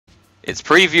It's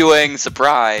previewing.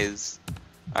 Surprise.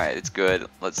 All right, it's good.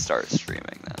 Let's start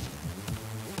streaming then.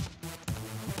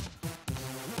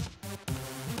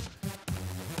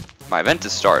 My event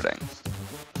is starting.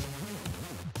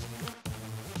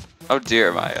 Oh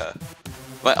dear, my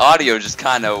audio just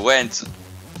kind of went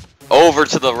over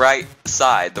to the right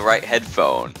side, the right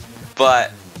headphone.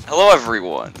 But hello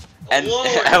everyone, and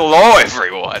hello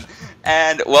everyone,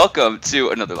 and welcome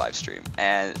to another live stream.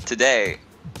 And today,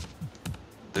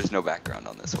 there's no background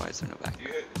on this. Why is there no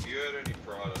background? If you had any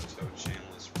products, I would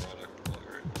shameless product plug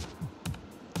right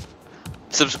now.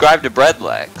 Subscribe to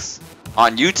Breadlegs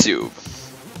on YouTube.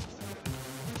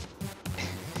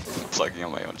 Plugging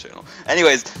on my own channel.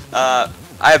 Anyways, I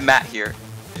have Matt here.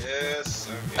 Yes,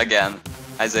 I'm here. Again,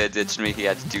 Isaiah ditched me. He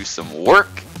had to do some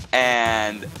work,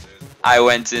 and I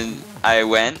went to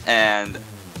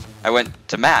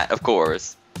Matt, of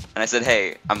course, and I said,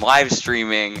 "Hey, I'm live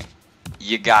streaming.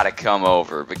 You gotta come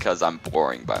over because I'm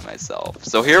boring by myself."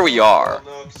 So here we are.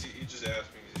 Well, no, because he just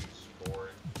asked me because he was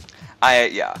boring.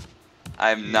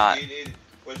 I'm not.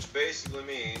 Which basically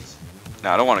means.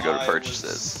 No, I don't want to go to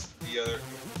purchases.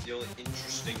 The only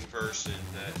interesting person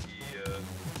that he.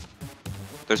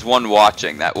 There's one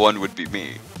watching. That one would be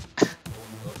me. Okay,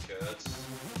 that's.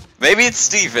 Maybe it's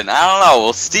Steven. I don't know.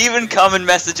 Will Steven come and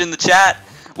message in the chat?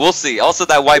 We'll see. Also,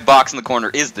 that white box in the corner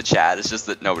is the chat. It's just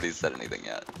that nobody's said anything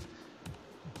yet.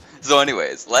 So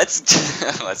anyways, let's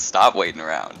stop waiting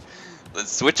around.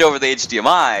 Let's switch over the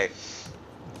HDMI.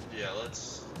 Yeah,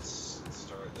 let's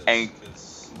start this. And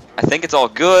I think it's all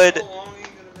good. How long are you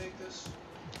gonna make this?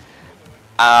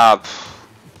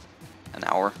 An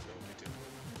hour.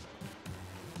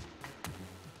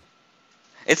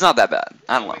 It's not that bad.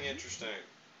 I don't know. Interesting.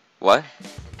 What?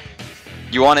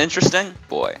 You want interesting?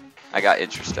 Boy, I got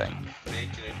interesting. Make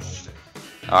it interesting.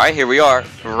 Alright, here we are.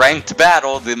 Ranked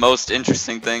battle, the most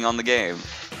interesting thing on the game.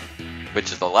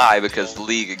 Which is a lie because the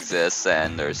league exists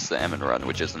and there's Salmon Run,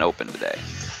 which isn't open today.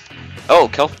 Oh,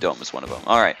 Kelp Dome is one of them.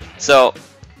 Alright, so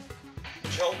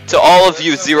to all of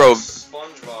you zero...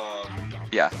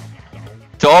 Yeah.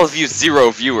 To all of you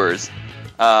zero viewers,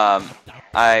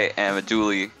 I am a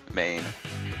dually main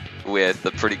with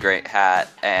a pretty great hat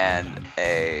and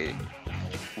a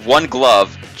one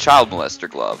glove, child molester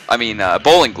glove. I mean,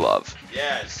 bowling glove.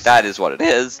 Yes. That is what it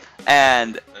is.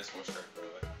 And Nice voice crack, by the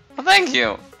way. well, thank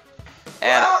you.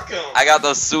 And Welcome. I got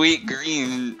those sweet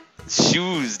green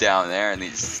shoes down there, and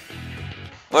these.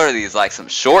 What are these? Like some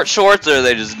short shorts, or are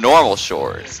they just normal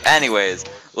shorts? Anyways,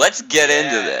 let's get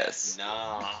into this.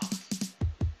 Nah.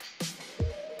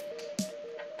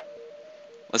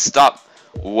 Let's stop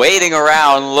waiting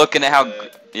around looking at how.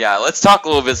 Yeah, let's talk a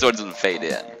little bit so it doesn't fade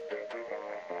in.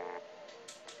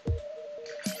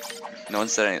 No one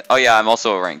said anything. Oh yeah, I'm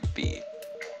also a rank B.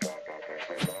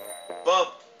 Bub.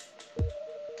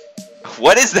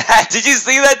 What is that? Did you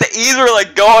see that? The E's were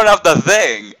like going up the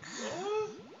thing.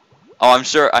 Oh, I'm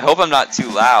sure. I hope I'm not too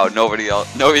loud.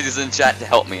 Nobody's in chat to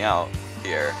help me out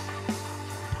here.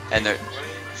 And they're.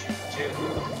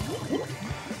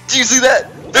 Do you see that?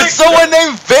 There's someone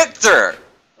named Victor.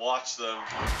 Watch them.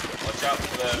 Watch out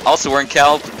for them. Also, we're in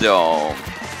Kelp Dome.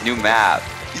 New map.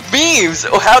 Memes!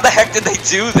 Oh, how the heck did they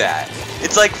do that?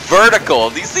 It's like vertical.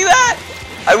 Do you see that?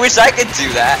 I wish I could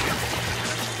do that.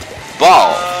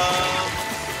 Ball.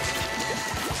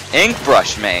 Ink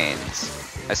brush mains.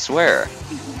 I swear.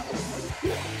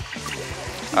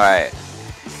 Alright.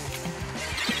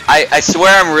 I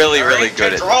swear I'm really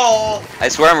good at I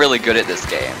swear I'm really good at this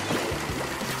game.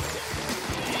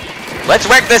 Let's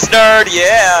wreck this nerd,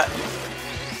 yeah!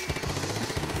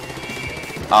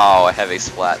 Oh, a heavy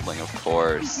splatling, of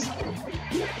course.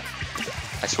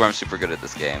 I swear I'm super good at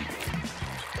this game.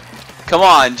 Come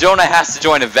on, Jonah has to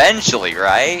join eventually,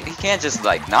 right? He can't just,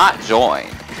 like, not join.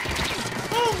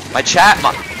 My chat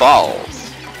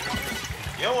balls.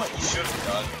 You know what you should have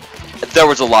done? There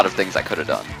was a lot of things I could have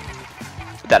done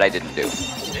that I didn't do.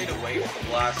 Stayed away from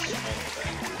the last one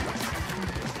thing.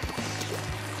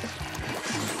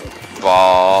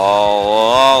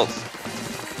 Balls.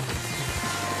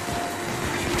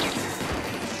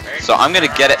 So I'm gonna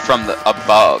get it from the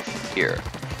above here.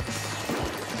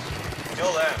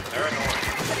 Kill them. They're annoying.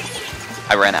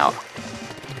 I ran out.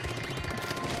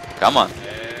 Come on.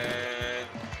 And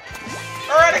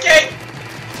eradicate.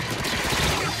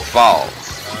 Balls.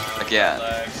 Again.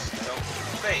 Legs.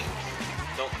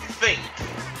 Don't think.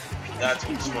 That's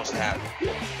what's supposed to happen.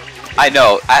 I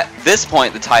know. At this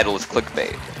point, the title is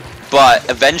clickbait, but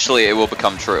eventually it will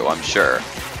become true. I'm sure.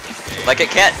 Like it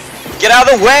can't get out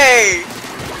of the way.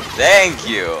 Thank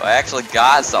you. I actually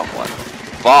got someone.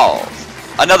 Balls.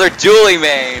 Another dually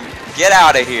main. Get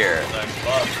out of here. Legs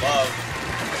above.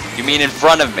 You mean in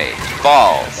front of me?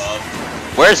 Balls.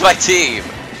 Where's my team?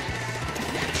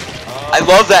 I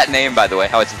love that name, by the way,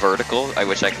 how it's vertical. I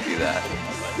wish I could do that.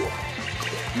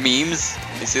 Memes,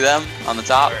 you see them on the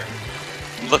top?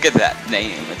 Look at that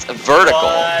name. It's a vertical.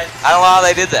 What? I don't know how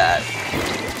they did that.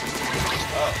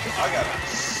 Oh, I got a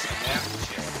snap.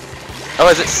 Oh,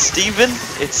 is it Steven?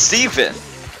 It's Steven.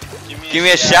 Give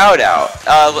me a shout shout out.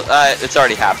 It's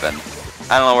already happened.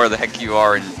 I don't know where the heck you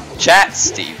are in chat,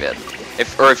 Steven.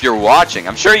 If you're watching.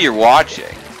 I'm sure you're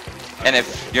watching. And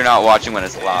if you're not watching when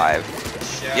it's live.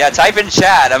 Yeah, type in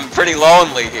chat. I'm pretty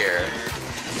lonely here.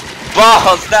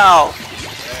 Balls, no.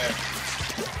 There.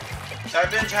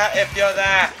 Type in chat if you're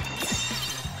there.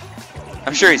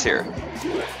 I'm sure he's here.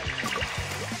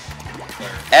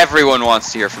 Everyone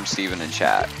wants to hear from Steven in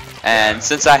chat. And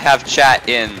since I have chat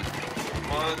in...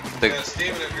 Come on,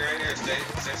 Steven, if you're in here, say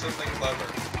something clever.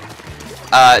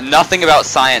 Nothing about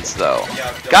science, though.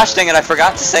 Yeah, Gosh dang it, I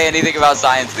forgot to say anything about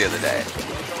science the other day.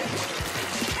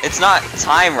 It's not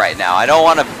time right now. I don't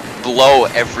want to blow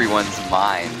everyone's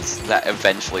minds that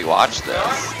eventually watch this.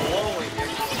 Not blowing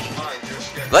everyone's minds, you're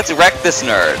scared. Let's wreck this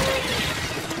nerd.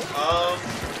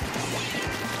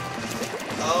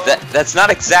 That's not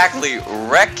exactly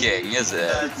wrecking, is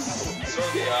it? That's sort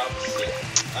of the opposite.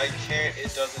 I can't,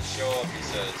 it doesn't show up, he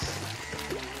says.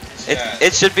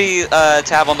 It should be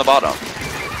tab on the bottom.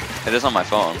 It is on my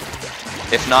phone.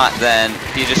 If not, then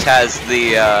he just has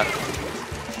the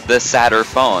sadder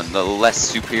phone, the less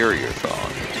superior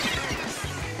phone.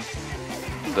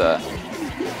 The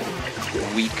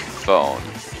weak phone.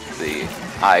 The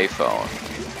iPhone.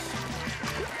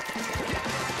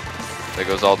 There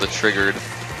goes all the triggered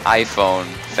iPhone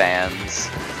fans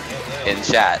in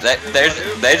chat.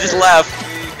 They just left.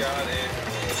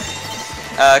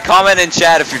 Comment in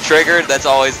chat if you're triggered. That's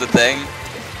always the thing.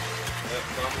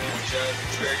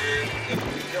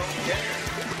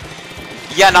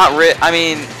 Yeah, not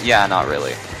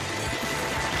really.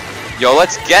 Yo,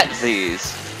 let's get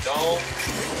these. Don't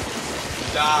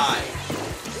die.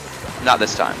 Not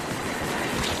this time.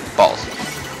 Balls.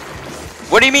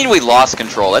 What do you mean we lost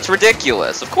control? That's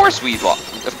ridiculous. Of course we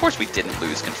didn't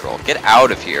lose control. Get out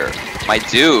of here. My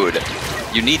dude.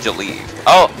 You need to leave.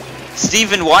 Oh,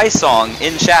 Stephen Wysong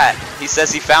in chat. He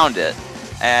says he found it.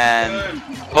 And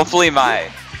hopefully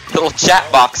my little chat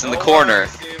box in the corner.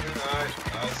 Steven, I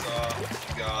saw.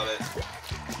 Got it.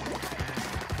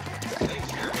 Can they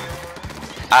hear me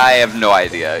already? I have no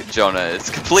idea. Jonah, it's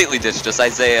completely ditched us.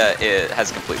 Isaiah, it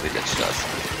has completely ditched us.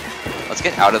 Let's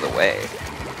get out of the way.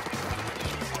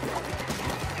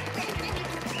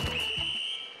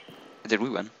 Did we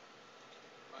win?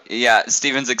 Yeah,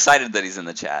 Steven's excited that he's in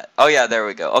the chat. Oh yeah, there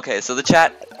we go. Okay, so the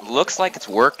chat looks like it's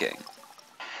working.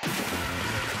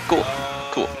 Cool.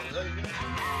 Cool.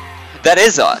 That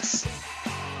is us.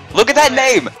 Look at that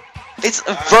name! It's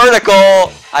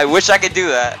vertical! I wish I could do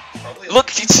that.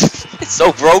 Look, it's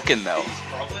so broken though. He's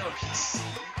probably on PC.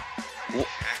 He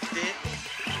hacked it.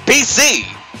 PC!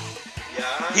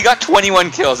 Yeah. He got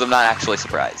 21 kills, I'm not actually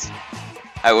surprised.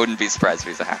 I wouldn't be surprised if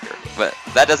he's a hacker. But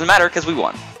that doesn't matter because we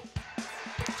won.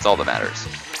 That's all that matters.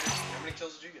 How many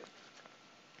kills did you get?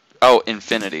 Oh,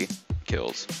 infinity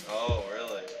kills. Oh,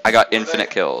 really? I got infinite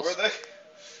kills.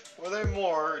 Were they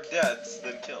more deaths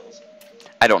than kills?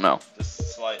 I don't know.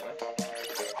 Just slightly.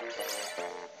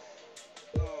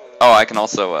 Oh, I can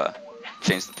also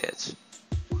change the pitch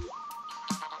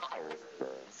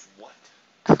What?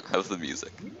 of the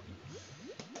music.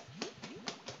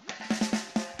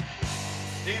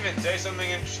 Steven, say something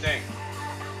interesting.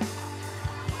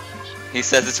 He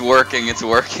says it's working, it's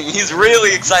working. He's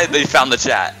really excited that he found the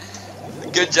chat.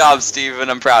 Good job, Steven.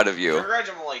 I'm proud of you.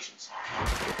 Congratulations.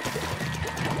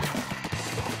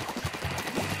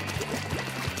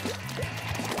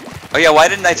 Oh yeah, why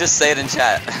didn't I just say it in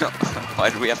chat? Why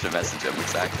do we have to message him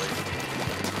exactly?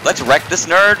 Let's wreck this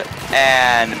nerd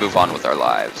and move on with our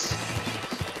lives.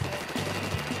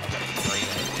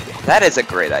 That is a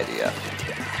great idea.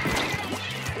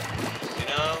 You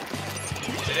know,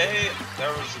 today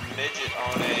there was a midget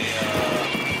on a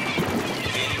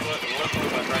it wasn't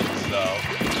with my friends though,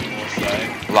 we'll say.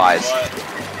 Lies. But,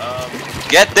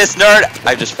 Get this nerd!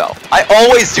 I just fell. I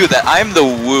always do that. I'm the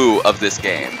woo of this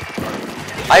game.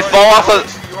 I fall off of...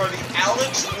 You are the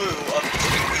Alex Wu of...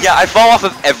 Yeah, I fall off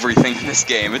of everything in this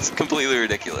game. It's completely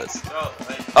ridiculous. No,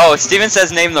 Oh, Steven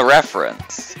says name the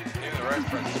reference. name the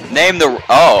reference. Name the...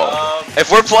 Oh. If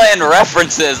we're playing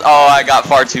references... Oh, I got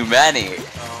far too many.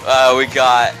 We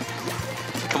got...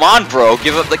 Come on, bro.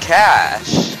 Give up the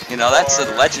cash. You know, that's a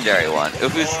legendary one.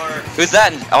 Who's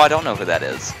that? Oh, I don't know who that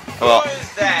is. Well, Who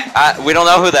is that? we don't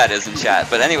know who that is in chat.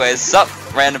 But anyways, sup,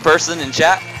 random person in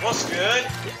chat? What's good?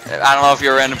 I don't know if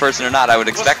you're a random person or not. I would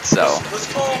expect so.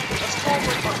 Let's call him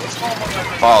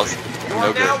Balls. You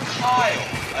are now Kyle.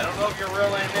 I don't know if your real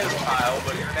name is Kyle,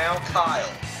 but you're now Kyle.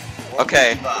 Or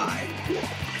Okay. Levi.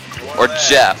 Or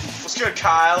Jeff. What's good,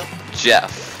 Kyle?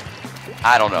 Jeff.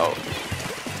 I don't know.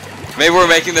 Maybe we're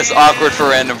making this awkward for a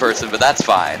random person, but that's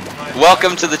fine.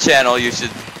 Welcome to the channel. You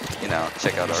should, you know,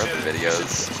 check out our other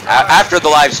videos. After the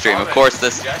live stream, of course,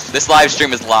 this live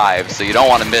stream is live, so you don't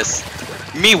want to miss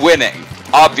me winning,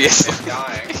 obviously.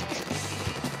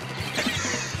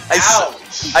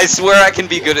 I swear I can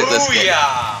be good at this game.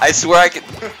 I swear I can.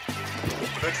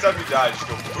 Next time you die, just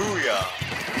go booyah.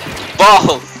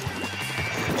 Balls!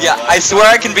 Yeah, I swear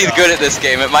I can be good at this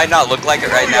game. It might not look like it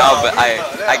right now, but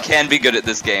I can be good at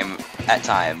this game at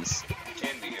times.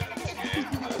 Can be good at this game.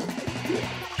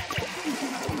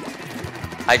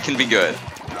 I can be good.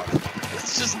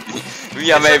 It's just,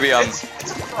 yeah, maybe It's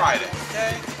Friday,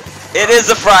 okay? It is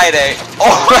a Friday.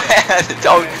 Oh man,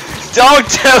 don't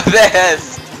do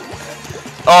this.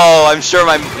 Oh, I'm sure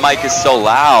my mic is so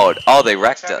loud. Oh, they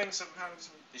wrecked it. Having some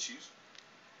issues.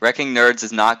 Wrecking nerds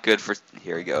is not good for.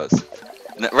 Here he goes.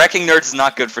 Wrecking nerds is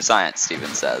not good for science,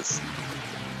 Steven says.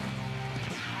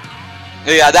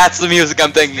 Yeah, that's the music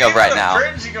I'm thinking of right now.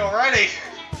 Cringing already.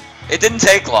 It didn't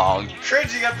take long.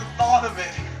 Cringing at the thought of it.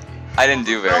 I didn't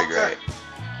do very great.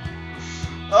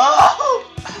 Oh!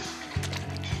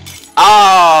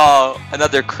 Oh,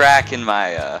 another crack in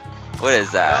my. What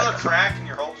is that? Another crack in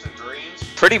your hopes and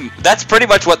dreams. That's pretty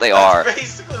much what they are. That's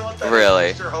basically what that really.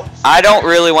 is. Your hopes and I don't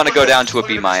dreams. really want to go Look at down this, to a look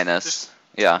B at this, minus. just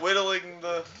Yeah. Whittling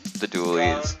the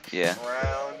Doolies. Yeah.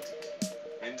 Around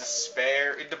in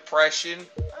despair, in depression.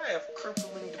 I have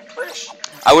crippling depression.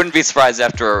 I wouldn't be surprised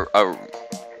after a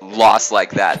loss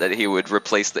like that he would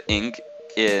replace the ink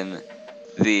in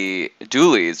the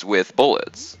doolies with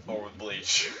bullets. Or with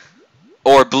bleach.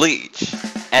 Or bleach.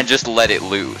 And just let it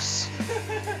loose.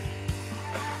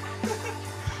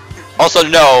 Also,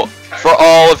 no, for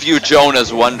all of you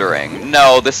Jonahs wondering,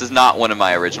 no, this is not one of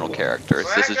my original characters.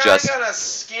 This is just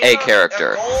a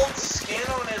character. A gold skin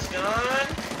on his gun?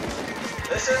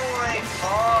 This isn't like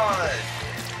COD.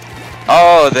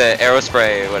 Oh, the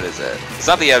aerospray, what is it? It's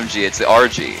not the MG, it's the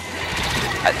RG.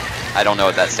 I don't know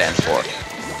what that stands for.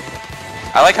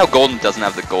 I like how Golden doesn't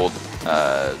have the gold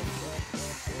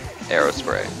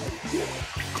aerospray.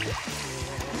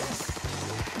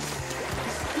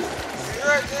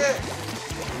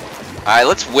 Alright,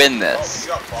 let's win this. Oh, you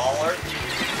got baller?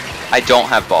 I don't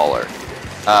have baller.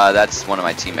 That's one of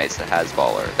my teammates that has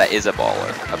baller. That is a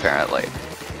baller, apparently.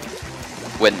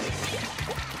 When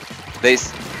they,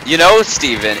 you know,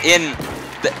 Steven,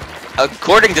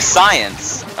 according to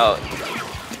science, oh,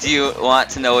 do you want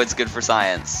to know what's good for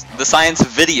science? The science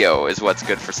video is what's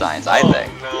good for science, I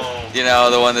think. No. You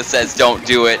know, the one that says don't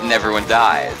do it and everyone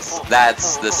dies.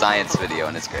 That's the science video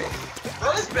and it's great.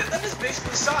 That is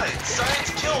basically science. Science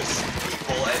kills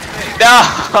people and things. No!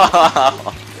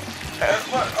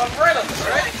 I'm right on this,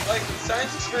 right? Like,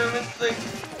 science experiments, they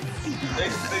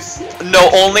No,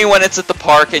 only when it's at the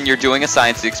park and you're doing a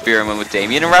science experiment with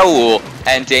Damien and Raoul,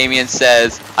 and Damien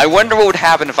says, I wonder what would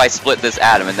happen if I split this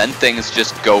atom, and then things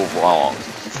just go wrong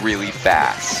really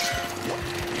fast.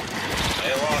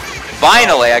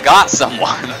 Finally, I got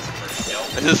someone.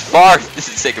 This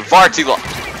is taking far too long.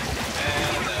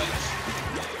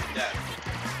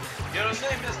 His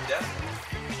name is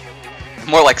Death.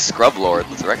 More like Scrub Lord,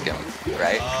 let's wreck him,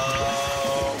 right?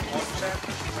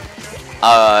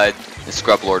 The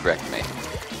Scrub Lord wrecked me.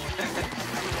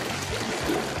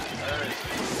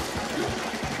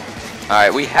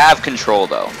 Alright, we have control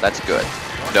though, that's good.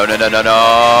 No, no, no, no,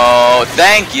 no!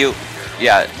 Thank you!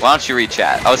 Yeah, why don't you read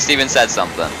chat? Oh, Steven said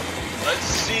something. Let's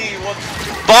see what...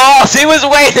 Balls! He was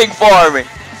waiting for me!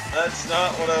 That's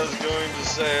not what I was going to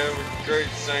say. I'm a great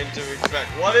scientific fact.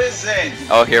 What is it?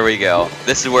 Oh, here we go.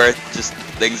 This is where just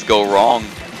things go wrong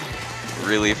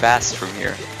really fast from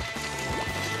here.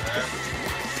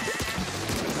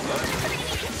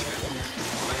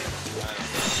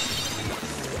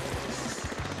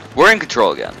 We're in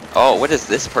control again. Oh, what is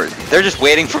this person? They're just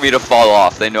waiting for me to fall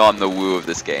off. They know I'm the woo of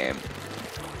this game.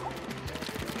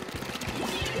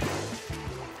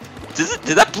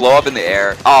 Did that blow up in the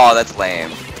air? Oh, that's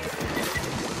lame.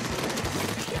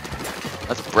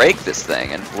 Let's break this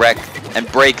thing and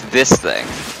break this thing.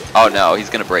 Oh no, he's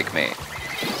gonna break me.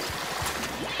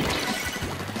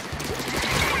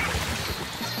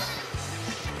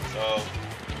 So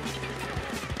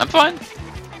I'm fine.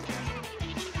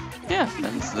 Yeah,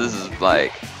 this is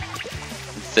like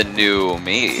the new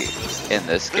me in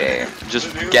this game.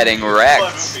 Just getting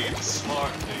wrecked.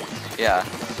 Yeah.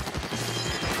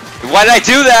 Why did I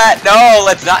do that? No,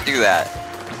 let's not do that.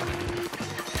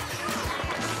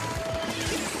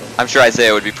 I'm sure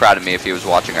Isaiah would be proud of me if he was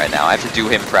watching right now. I have to do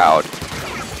him proud.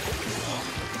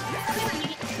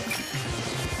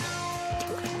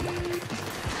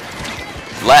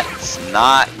 Let's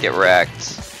not get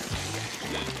wrecked.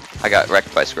 I got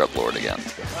wrecked by Scrub Lord again.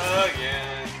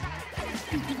 Again.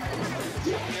 I'm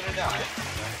gonna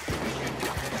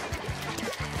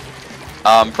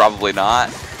die. Probably not.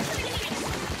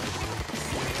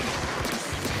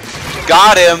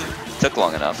 Got him! Took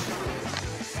long enough.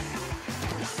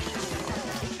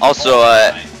 Also,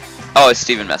 oh,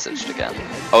 Steven messaged again.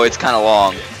 Oh, it's kind of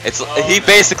long. He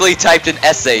basically typed an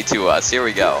essay to us. Here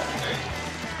we go.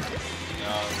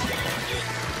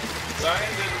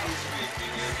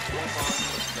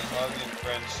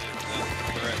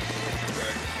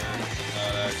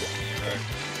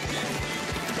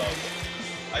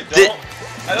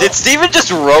 Did Steven just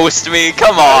roast me?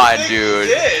 Come on, dude.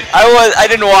 I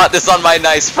didn't want this on my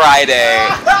nice Friday.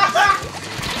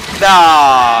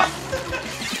 Nah.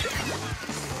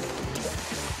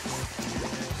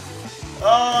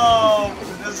 Oh,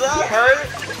 does that hurt?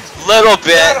 Little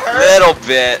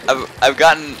bit. I've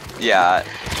gotten, yeah.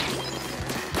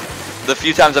 The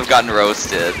few times I've gotten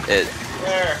roasted, it.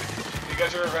 There, you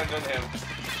got your revenge on him.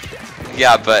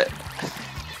 Yeah, but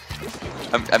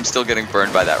I'm still getting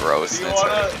burned by that roast. Do you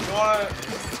wanna,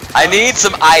 I need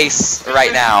some ice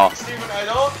right now. Steven, I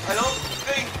don't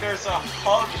think there's a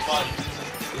hug button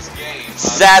in this game.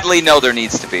 Sadly, no, there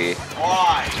needs to be.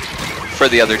 Why? For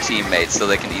the other teammates, so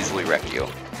they can easily wreck you.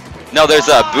 No, there's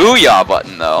a booyah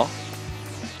button though.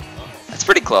 That's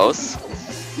pretty close.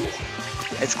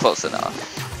 It's close enough.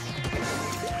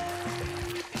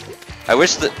 I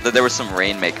wish that there was some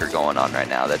Rainmaker going on right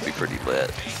now. That'd be pretty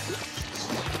lit.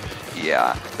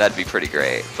 Yeah, that'd be pretty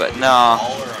great. But no.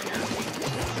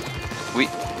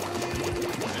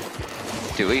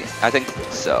 Do we? I think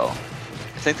so.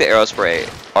 I think the Aerospray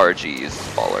RG is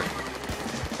baller.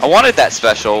 I wanted that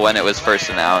special when it was first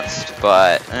announced,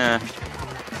 but I'm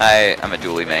a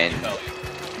dually main.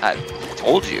 I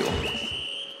told you.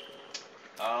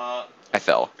 I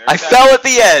fell. I fell at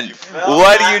the end.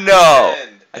 What do you know?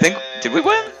 I think. Did we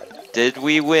win? Did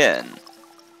we win?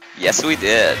 Yes, we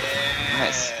did.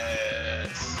 Nice.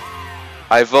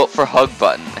 I vote for hug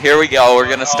button. Here we go. We're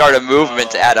gonna start a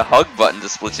movement to add a hug button to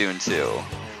Splatoon 2.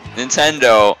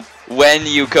 Nintendo, when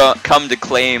you come to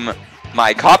claim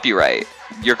my copyright,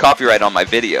 your copyright on my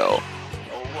video,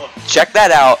 check that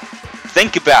out.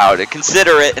 Think about it.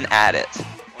 Consider it and add it.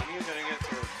 When are you gonna get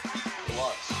to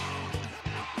plus?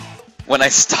 When I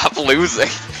stop losing.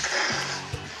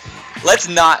 Let's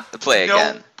not play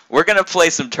again. We're gonna play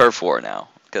some Turf War now,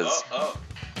 because.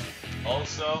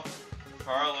 Also,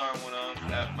 car alarm went on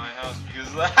at my house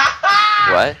because.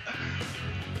 What?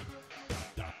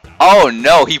 Oh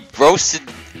no, he roasted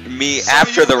me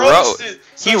after the roast.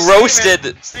 He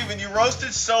roasted. Steven, you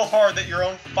roasted so hard that your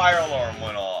own fire alarm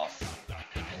went off.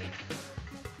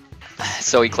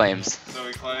 So he claims.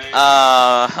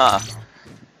 Huh.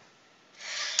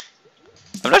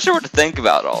 I'm not sure what to think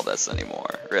about all this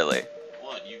anymore, really.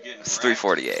 What, you getting It's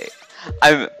 3:48.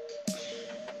 I'm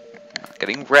not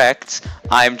getting wrecked.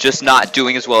 I'm just not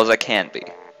doing as well as I can be.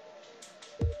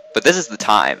 But this is the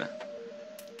time.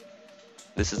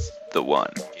 This is the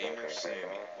one. Gamers say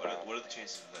me. What are the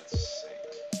chances of that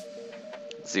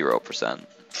saying? 0%.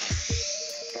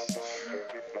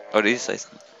 Oh, did he say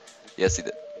something? Yes, he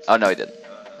did. Oh, no, he didn't.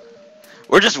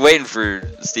 We're just waiting for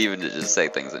Steven to just say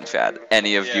things in chat.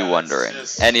 Any of you wondering.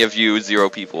 Any of you 0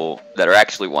 people that are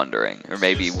actually wondering. Or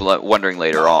maybe wondering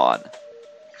later on.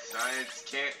 Science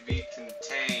can't be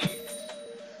contained.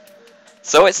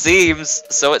 So it seems.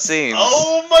 So it seems.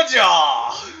 Oh, my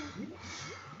jaw!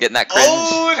 Getting that cringe.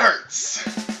 Oh, it hurts!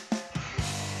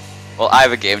 Well, I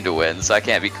have a game to win, so I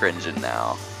can't be cringing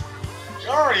now. You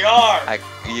already are!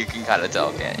 You can kind of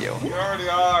tell, can't you? You already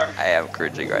are! I am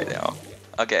cringing right now.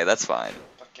 Okay, that's fine.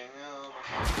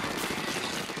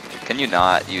 Can you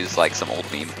not use like some old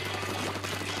meme?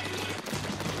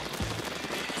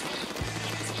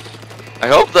 I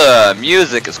hope the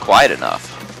music is quiet enough.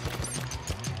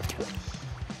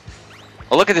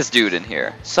 Oh, look at this dude in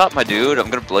here. Sup, my dude? I'm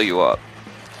gonna blow you up.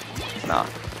 Nah.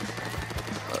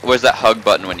 Where's that hug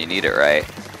button when you need it, right?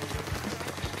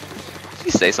 Did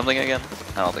he say something again?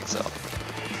 I don't think so.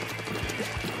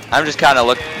 I'm just kind of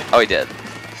looking. Oh, he did.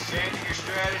 Stand to your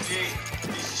strategy.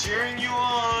 He's cheering you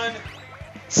on.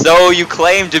 So you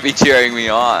claim to be cheering me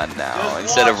on now Just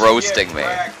instead of roasting me.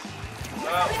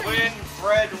 Win,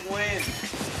 Fred, win.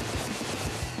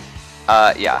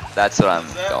 Yeah, that's what I'm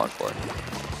going for.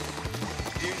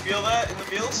 Do you feel that in the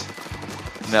feels?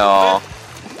 No,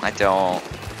 I don't.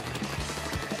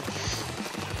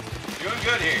 Doing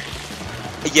good here.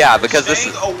 Yeah, because this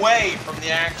Staying is away from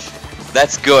the action.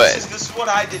 that's good This is what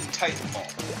I did in Titanfall.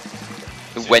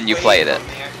 when you played it.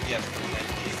 Yeah, from the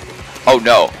game. Oh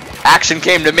no! Action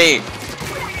came to me.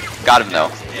 Got him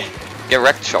though. Get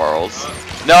wrecked, Charles.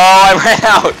 No, I ran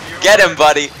out. Get him,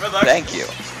 buddy. Thank you.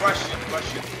 Question.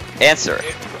 Answer.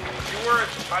 If you were a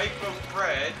type of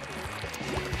bread,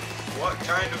 what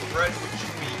kind of bread would you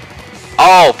be?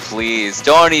 Oh, please,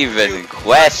 don't even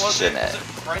question Was it. it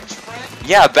French bread?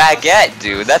 Yeah, baguette,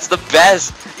 dude. That's the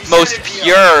best, He said most it'd be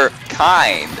pure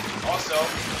kind. Also,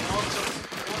 you want to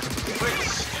Twitch,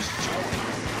 just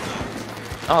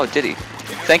join. Oh, did he?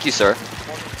 Thank you, sir.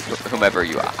 Whomever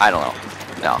you are. I don't know.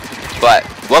 No. But,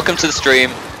 welcome to the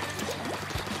stream.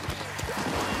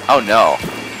 Oh, no.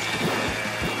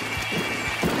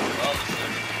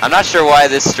 I'm not sure why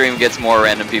this stream gets more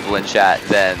random people in chat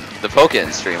than the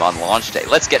Pokken stream on launch day.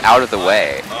 Let's get out of the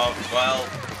way. Well.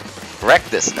 Wreck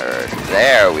this nerd.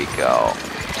 There we go.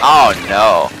 Oh,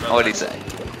 no. What did he say?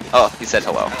 Oh, he said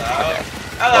hello. Hello. Okay.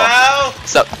 Hello.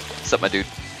 Well, sup, my dude.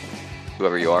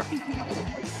 Whoever you are.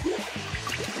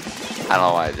 I don't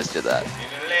know why I just did that.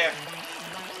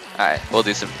 Alright, we'll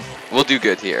do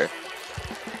good here.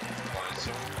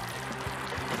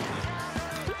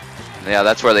 Yeah,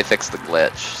 that's where they fixed the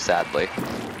glitch, sadly.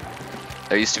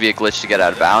 There used to be a glitch to get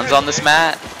out of bounds on this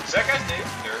mat. Is that guy's name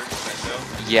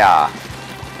Nerd? Yeah.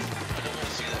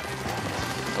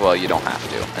 Well, you don't have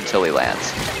to until he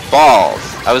lands. Balls.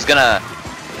 I was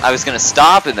gonna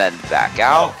stop and then back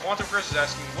out. Oh, Quantum Chris is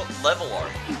asking, what level are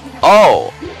you?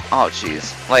 Oh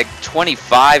jeez. Like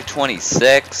 25,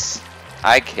 26.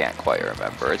 I can't quite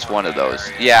remember. It's one of those.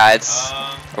 Yeah, it's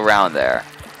around there.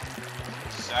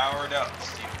 Sourdough.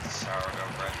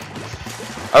 Sourdough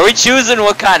bread. Are we choosing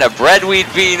what kind of bread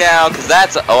we'd be now? Cause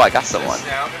that's oh, I got someone. Is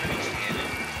this now gonna be canon?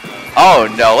 Oh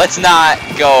no, let's not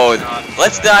go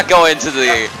into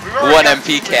the 1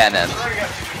 MP cannon. We've already got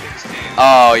 2 things canon.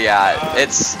 Oh yeah,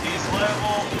 it's He's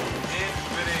level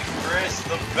infinite Chris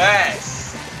the best.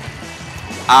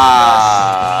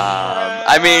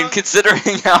 I mean,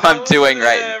 considering how I'm doing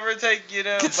right,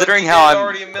 considering how I'm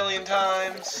already a million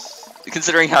times.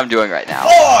 Considering how I'm doing right now,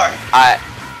 4.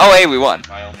 oh hey, we won.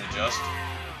 I only just.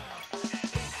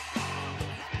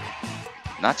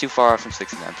 Not too far off from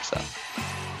 69%.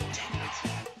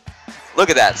 Look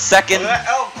at that, second.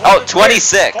 Oh,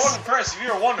 26. Golden Chris, if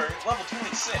you were wondering, level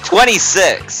 26.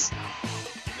 26.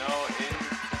 No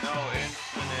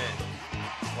infinite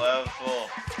level.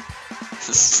 This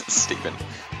is Steven.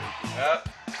 Yep.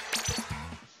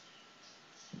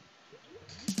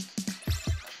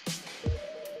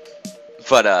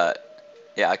 But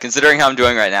yeah, considering how I'm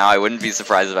doing right now, I wouldn't be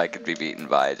surprised if I could be beaten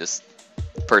by just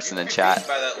a person in chat.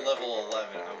 By that level 11,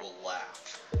 I will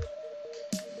laugh.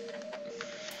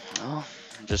 Oh,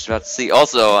 I'm just about to see.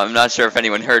 Also, I'm not sure if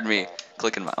anyone heard me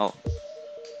clicking my. Oh,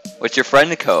 what's your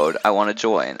friend code? I want to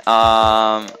join.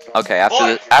 Okay,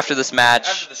 after this match.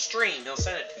 After the stream, he'll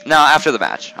send it to you. No, after the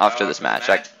match. After this match,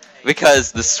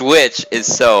 because the Switch is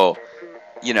so,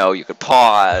 you know, you could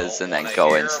pause and then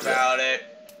go into it.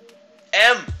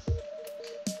 M.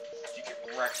 If you get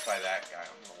wrecked by that guy,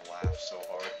 I'm gonna laugh so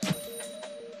hard.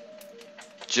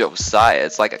 Josiah.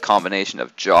 It's like a combination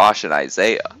of Josh and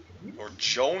Isaiah. Or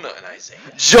Jonah and Isaiah.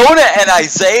 Jonah and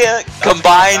Isaiah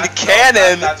combined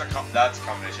canon. That's a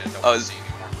combination. I don't see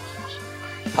anymore.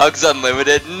 Hugs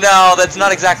Unlimited. No, that's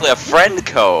not exactly a friend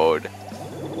code.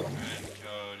 Friend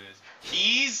code is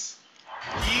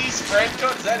he's friend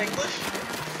code. Is that English?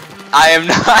 I am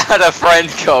not a friend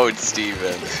code,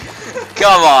 Steven.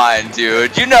 Come on,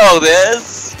 dude. You know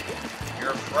this.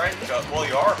 You're a friend code. Well,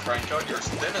 you are a friend code. You're as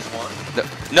thin as one.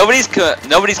 Nobody's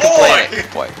complaining.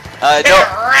 Boy.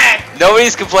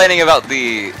 Nobody's complaining about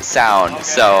the sound. Okay,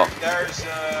 so. There's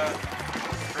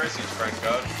Chrissy's friend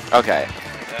code. Okay.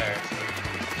 There.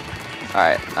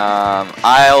 Alright.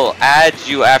 I'll add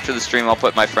you after the stream. I'll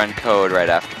put my friend code right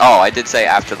after. Oh, I did say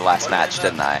after the last match,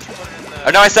 didn't I? Oh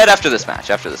no, I said after this match.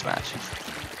 After this match.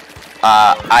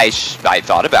 I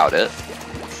thought about it.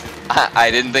 I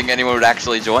didn't think anyone would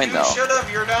actually join though. You should have.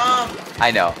 You're dumb.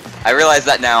 I know. I realize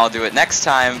that now. I'll do it next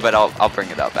time, but I'll bring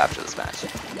it up after this match.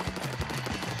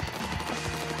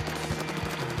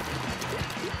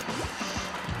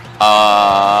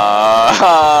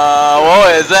 What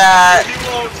was that? We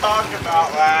won't talk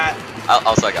about that.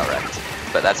 Also, I got wrecked,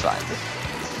 but that's fine.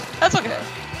 That's okay.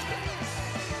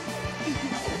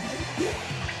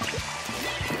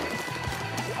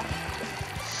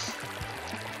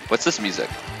 What's this music?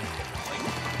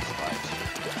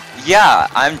 Yeah,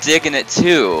 I'm digging it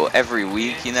too. Every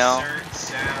week, you know.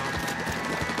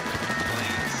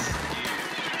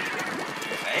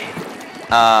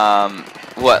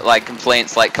 What, like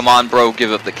complaints like, come on bro,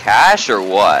 give up the cash, or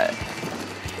what?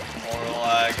 Or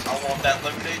like, I want that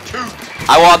lemonade too.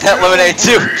 I want that lemonade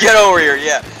too. Get over here,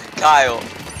 yeah. Kyle,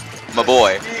 my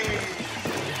boy.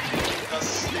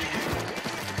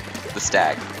 The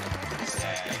stag.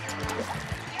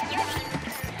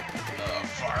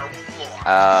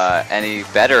 Any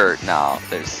better? No,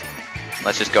 there's...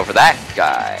 Let's just go for that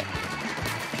guy.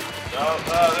 No.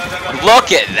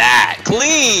 Look at that!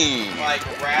 Clean! Like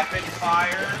rapid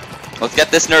fire. Let's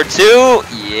get this nerd too!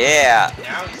 Yeah!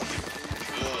 Now he's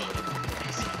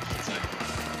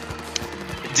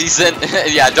Decent.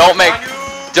 Yeah, don't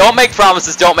make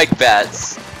promises, don't make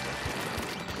bets.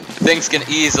 Things can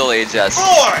easily just...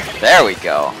 Boy! There we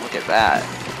go. Look at that.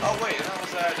 Oh wait, that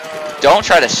was that, Don't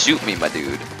try to shoot me, my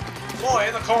dude. boy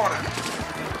in the corner.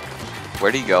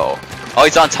 Where'd he go? Oh,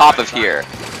 he's on top of here.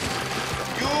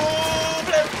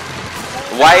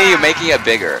 Why are you making it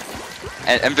bigger?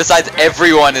 And besides,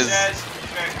 everyone is...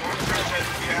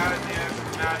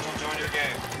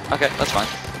 Okay, that's fine.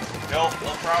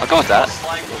 I'll go with that. Most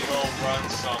likely he'll run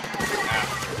some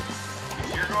after.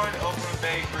 If you're going to open a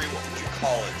bakery, what would you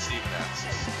call it? See if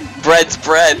that's... Bread's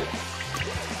bread.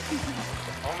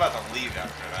 I'm about to leave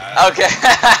after that. Okay.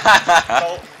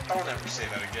 Don't ever say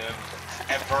that again.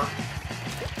 Ever.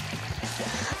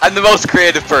 I'm the most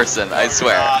creative person, I you're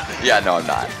swear. not. Yeah, no, I'm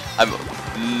not.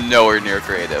 I'm nowhere near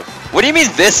creative. What do you mean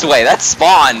this way? That's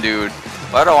spawn, dude.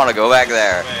 Why do I want to go back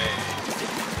there?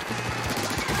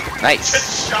 Nice.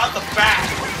 Just shot the back.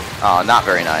 Oh, not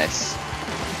very nice.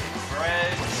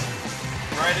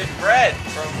 Bread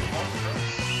from...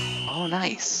 Oh,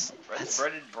 nice.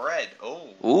 Breaded bread. Oh.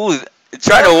 Ooh,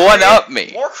 try to one-up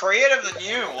me. More creative than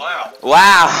you. Wow.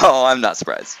 Wow, I'm not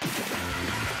surprised.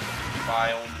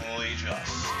 By only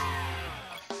just.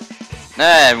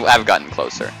 I've gotten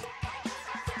closer.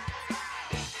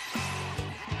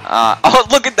 Oh,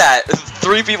 look at that!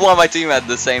 3 people on my team had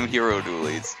the same hero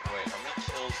dualies. Wait, how many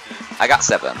kills did... I got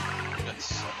 7.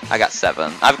 I got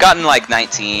 7. I've gotten like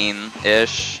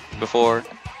 19-ish before.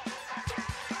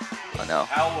 Oh no.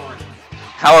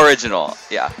 How original.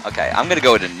 Yeah, okay. I'm gonna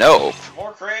go to Nope.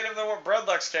 More creative than what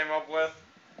Breadlux came up with.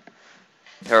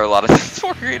 There are a lot of things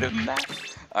more creative than that.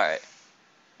 Alright.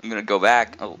 I'm gonna go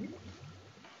back. Oh.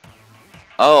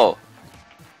 Oh.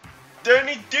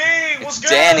 Danny D! What's good?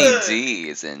 Danny D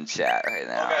is in chat right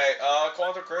now. Okay,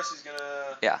 Quantum Chris is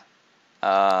gonna... Yeah. If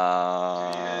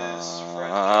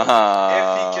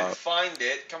he can find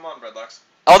it. Come on, Breadlux.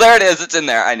 Oh, there it is. It's in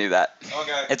there. I knew that.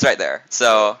 Okay. It's right there.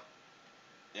 So...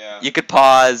 Yeah. You could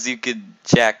pause, you could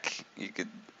check, you could...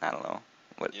 I don't know.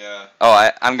 What? Yeah.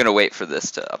 Oh, I'm gonna wait for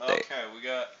this to update. Okay, we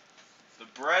got... The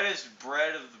bread is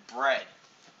bread of the bread.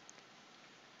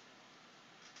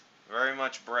 Very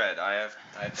much bread. I have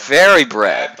Very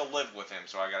bread. I have to live with him,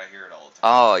 so I gotta hear it all the time.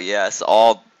 Oh, yes.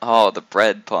 Oh, the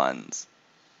bread puns.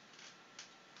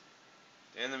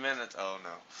 In the minute... Oh, no.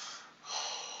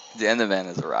 The end of man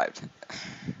has arrived.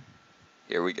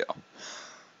 Here we go.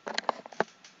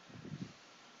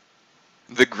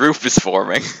 The group is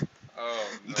forming. Oh,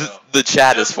 no. The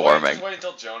chat is forming. Just wait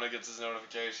until Jonah gets his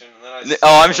notification, and then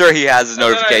Oh, I'm sure he has his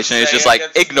notification. It's just like,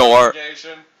 ignore.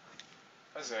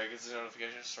 Isaiah gets his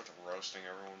notification, start roasting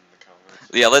everyone in the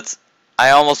comments. Yeah, I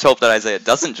almost hope that Isaiah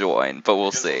doesn't join, but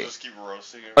we'll see. We'll just keep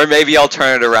roasting everyone. Or maybe I'll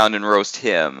turn it around and roast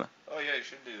him. Oh yeah, you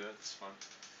should do that. It's fun.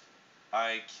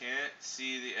 I can't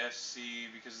see the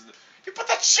FC because of the... You put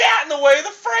the chat in the way of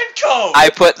the friend code! I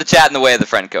put the chat in the way of the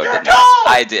friend code, didn't I?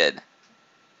 I did.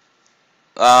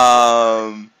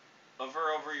 Over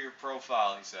your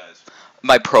profile, he says.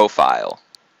 My profile.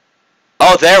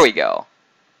 Oh, there we go.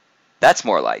 That's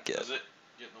more like it. Does it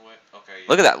get in the way? Okay. Yeah.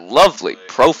 Look at that lovely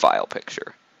profile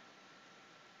picture.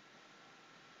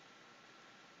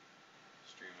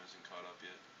 Stream hasn't caught up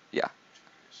yet. Yeah.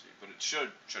 But it should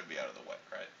be out of the way,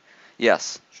 right?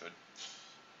 Yes. Should.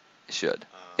 It should.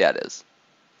 Yeah, it is.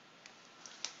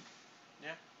 Yeah,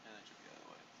 that should be out of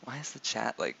the way. Why is the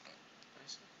chat like...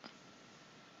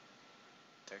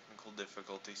 Technical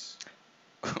difficulties.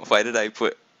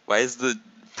 Why is the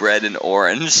bread in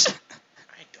orange?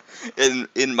 I don't know.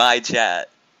 in my chat.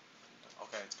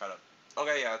 Okay, it's caught up.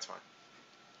 Okay, yeah, that's fine.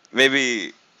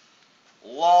 Maybe...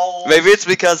 LOL. Maybe it's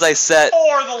because I set...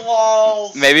 Or the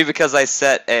LOLs! Maybe because I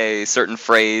set a certain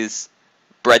phrase,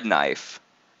 bread knife,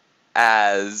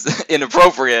 as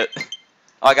inappropriate.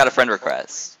 Oh, I got a friend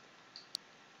request.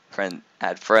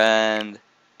 Add friend.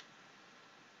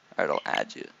 Alright, I'll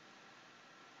add you.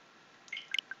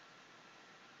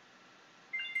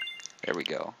 There we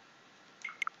go.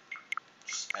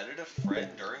 Just edit a friend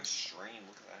during stream.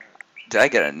 Look at that. Did I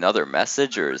get another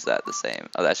message, or is that the same?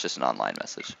 Oh, that's just an online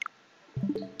message.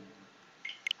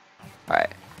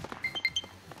 Alright.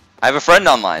 I have a friend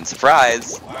online.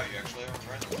 Surprise! Wow, you actually have a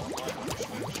friend online on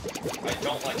Twitch. I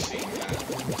don't like seeing that.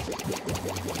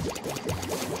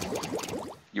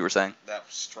 You were saying? That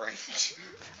was strange.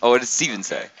 Oh, what did Steven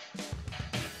say?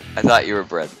 I thought you were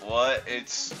Bread. What?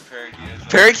 It's Parakeet.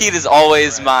 Parakeet is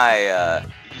always my,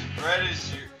 Bread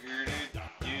is your new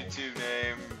YouTube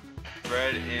name.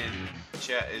 Bread in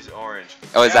chat is orange.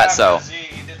 Oh, is that so?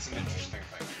 He did some interesting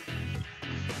things.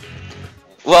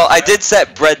 Well, I did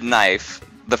set bread knife,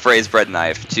 the phrase bread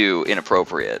knife, to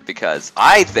inappropriate because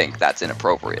I think that's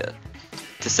inappropriate.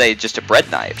 To say just a bread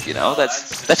knife, you know? Oh,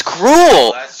 that's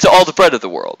cruel to all the bread of the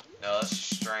world. No, that's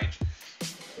strange.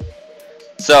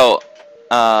 So,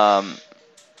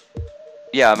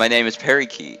 yeah, my name is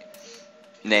Parakeet,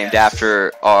 named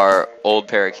after our old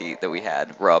parakeet that we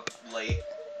had, Rup.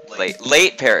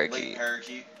 Late parakeet.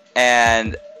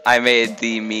 And I made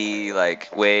the me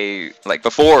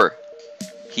before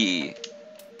he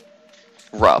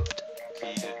rupped.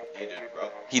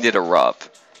 He did a rup.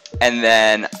 And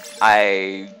then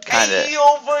I kinda...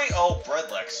 Oh,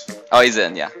 Breadlex. Oh, he's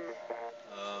in, yeah.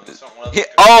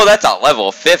 That's a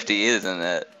level 50, isn't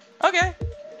it? Okay.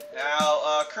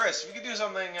 Now, Chris, if you could do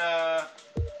something,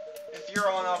 if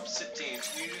you're on opposite teams,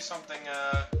 can you do something,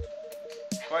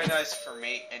 quite nice for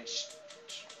me and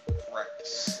wreck the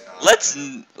snot?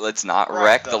 Let's not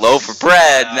wreck the loaf of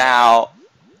bread now.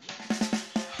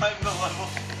 I'm the level.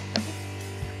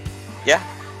 Yeah.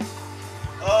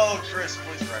 Oh, Chris,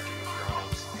 please wreck him with your own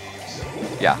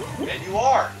teams. Yeah. And you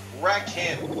are. Wreck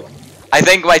him. I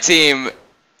think my team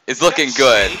is looking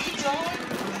good. Shades on?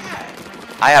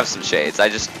 I have some shades. I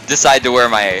just decided to wear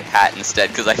my hat instead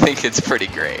because I think it's pretty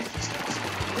great.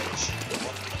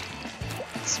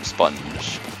 Some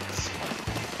sponge.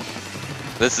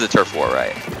 This is a turf war,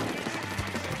 right?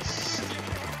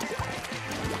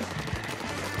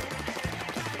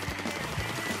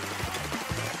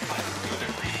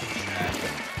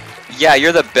 Yeah,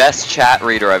 you're the best chat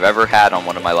reader I've ever had on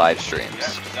one of my live streams. Yeah,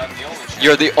 'cause I'm the only chat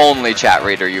You're the only chat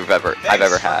reader I've ever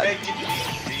had. Thanks for making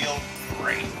me feel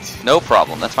great. No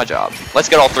problem, that's my job. Let's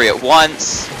get all three at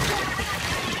once.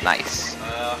 Nice.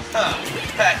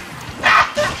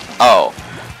 Oh.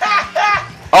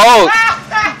 Oh!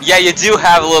 Yeah, you do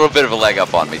have a little bit of a leg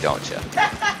up on me, don't you?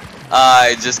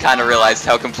 I just kind of realized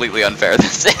how completely unfair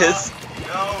this is.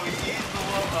 No, we need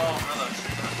the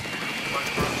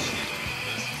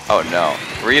Oh no.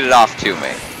 Read it off to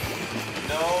me.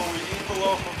 No, we need the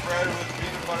loaf of bread with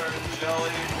peanut butter and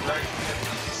jelly. Right,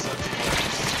 such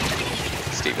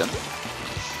Steven.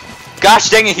 Gosh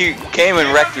dang it, he came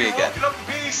and wrecked me again.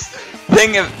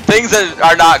 Things that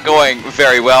are not going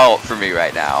very well for me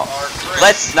right now.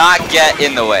 Let's not get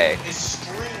in the way.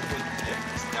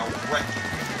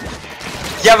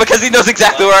 Yeah, because he knows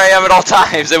exactly where I am at all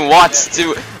times and wants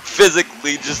to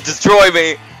physically just destroy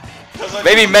me.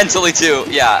 Maybe mentally too.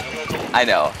 Yeah, I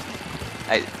know.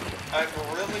 I'm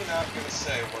really not gonna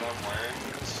say what I'm wearing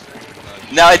for this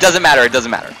stream. No, it doesn't matter. It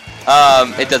doesn't matter.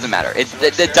 It doesn't matter. It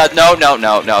does. No.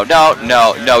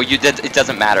 It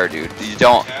doesn't matter, dude. You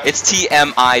don't. It's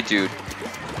TMI, dude.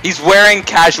 He's wearing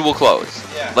casual clothes.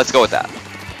 Yeah. Let's go with that.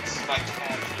 This is my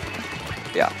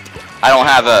casual. Yeah. I don't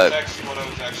have a. That's actually what I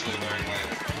was actually wearing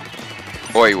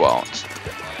later. Or you won't.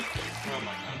 Oh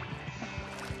my god.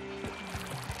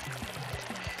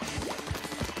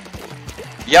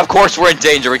 Yeah, of course we're in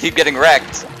danger. We keep getting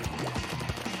wrecked.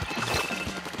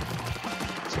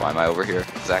 So why am I over here?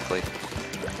 Exactly.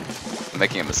 I'm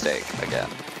making a mistake again.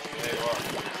 There you are.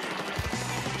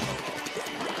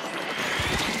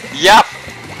 Yep.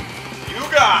 You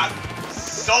got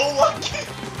so lucky.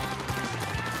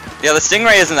 Yeah, the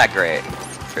Stingray isn't that great,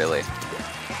 really.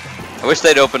 I wish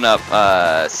they'd open up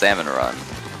Salmon Run.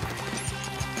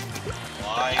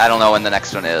 Why? I don't know when the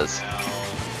next one is. No.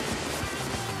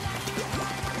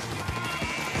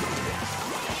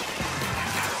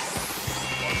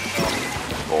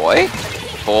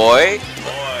 Boy,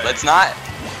 let's not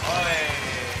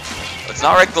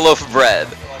wreck the loaf of bread.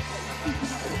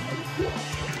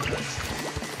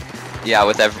 Yeah,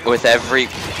 with every.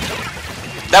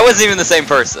 That wasn't even the same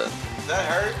person. That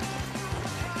hurt.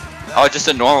 Oh, just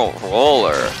a normal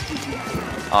roller.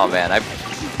 Oh man, I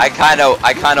kind of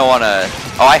wanna.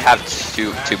 Oh, I have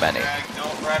too many.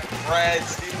 Don't wreck bread.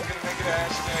 Steve's gonna make it a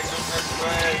hashtag. Don't wreck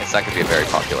bread. It's not gonna be a very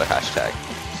popular hashtag.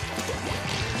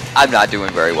 I'm not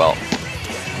doing very well.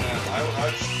 I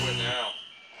just quit now.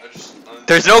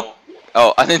 There's no.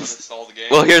 Oh, uninstall the game.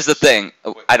 Well, here's the thing.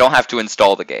 I don't have to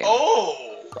install the game. Oh.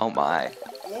 Oh my.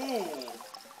 Ooh.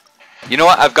 You know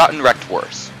what? I've gotten wrecked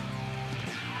worse.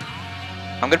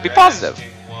 I'm gonna be positive.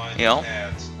 You know?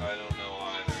 I don't know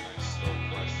either. I still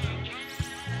question.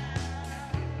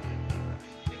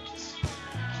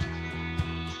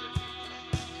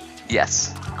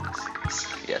 Yes.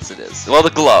 Yes, it is. Well, the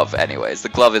glove, anyways. The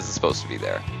glove isn't supposed to be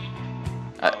there.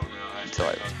 Oh no, until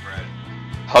I- hug bread.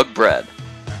 Hug bread.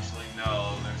 Actually,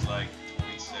 no, there's like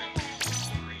 26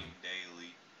 green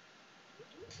daily.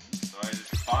 So I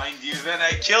just find you, then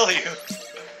I kill you.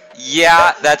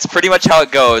 Yeah, that's pretty much how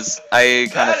it goes. I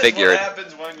kind of That is figured. what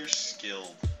happens when you're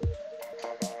skilled.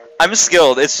 I'm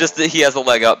skilled. It's just that he has a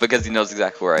leg up because he knows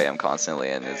exactly where I am constantly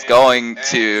and is going And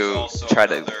to there's also try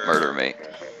to another murder me.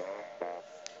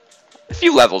 A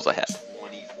few levels ahead.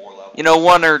 24 levels. You know,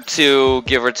 1 or 2,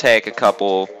 give or take a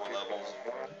couple. 4 levels.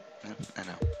 I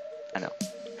know. I know.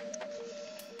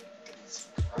 It's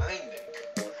grinding.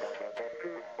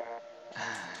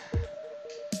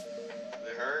 Does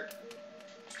it hurt?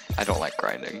 I don't like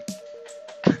grinding.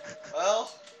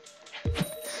 Well, get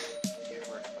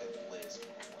wrecked by Liz when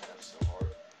we laugh so hard.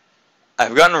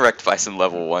 I've gotten wrecked by some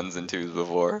level 1s and 2s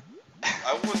before.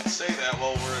 I wouldn't say that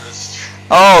while we're in a stream.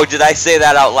 Oh, did I say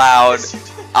that out loud? Yes, you did.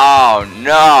 Oh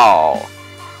no!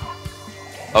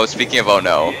 Oh, speaking of oh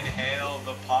no. Inhale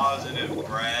the positive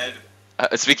bread.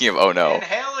 Speaking of oh no.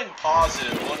 Inhaling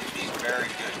positive wouldn't be very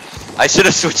good. I should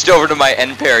have switched over to my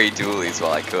N parry dualies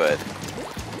while I could.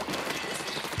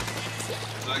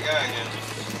 There's that guy again.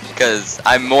 Because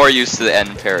I'm more used to the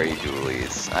N parry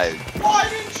dualies. Why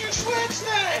didn't you switch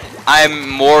then?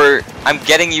 I'm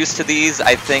getting used to these.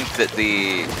 I think that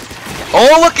the...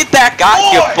 Oh, look at that!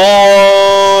 Got you,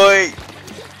 boy!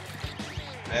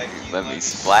 Becky, Let me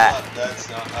splat. That's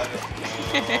not... I don't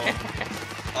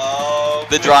know.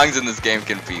 The drawings in this game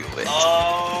can be lit.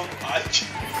 I don't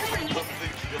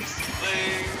think you'll see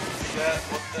things. Is that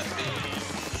what that means?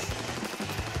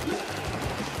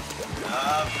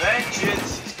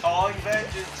 Vengeance. He's calling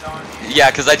vengeance on you. Yeah,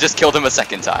 because I just killed him a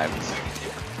second time.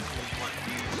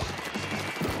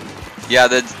 Yeah,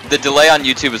 the delay on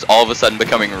YouTube is all of a sudden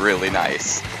becoming really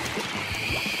nice.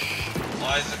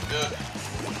 Why is it good?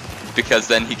 Because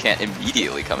then he can't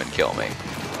immediately come and kill me.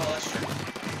 Well, that's true.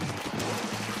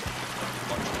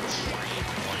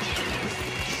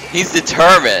 He's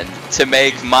determined to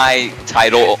make my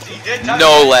title He did type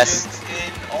no less...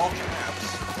 in all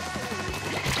caps.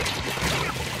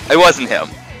 It wasn't him.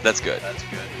 That's good. That's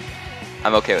good.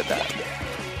 I'm okay with that.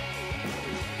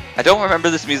 I don't remember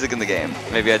this music in the game.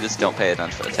 Maybe I just don't pay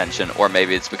enough attention, or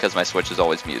maybe it's because my Switch is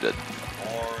always muted.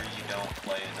 Or you don't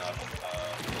play enough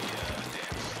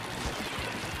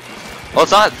the Well,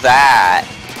 it's not that.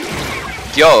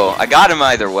 Yo, I got him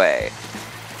either way.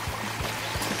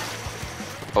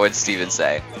 What would Steven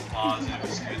say? The positive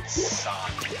is good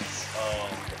science. Oh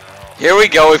no. Here we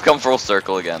go, we've come full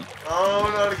circle again.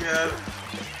 Oh, not again.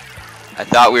 I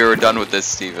thought we were done with this,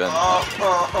 Steven. Oh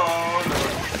no.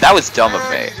 That was dumb of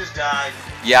me. You just died.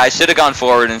 Yeah, I should have gone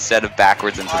forward instead of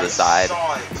backwards into the side. I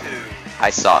saw it too. I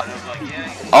saw it. And I was like,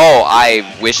 yeah, Oh, I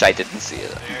wish I didn't see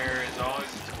it. there is always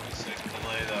a 26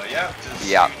 delay though. Yep, just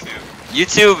Yeah.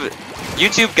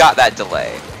 YouTube got that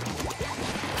delay.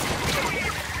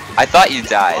 I thought you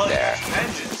died Well, there.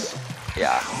 Vengeance.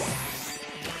 Yeah.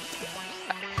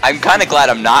 I'm kind of glad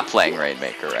I'm not playing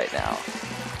Rainmaker right now.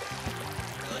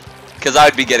 Because I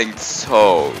would be getting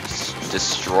so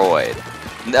destroyed.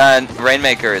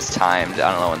 Rainmaker is timed.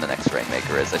 I don't know when the next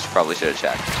Rainmaker is. I probably should have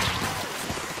checked.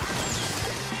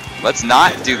 Let's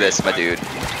not do this, my dude.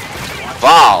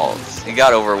 Balls! He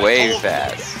got over way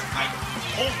fast. I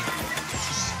told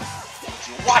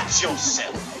you. Watch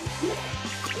yourself.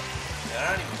 I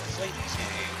don't even play these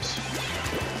games.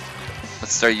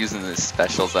 Let's start using the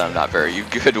specials that I'm not very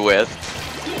good with.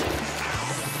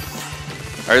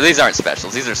 Or these aren't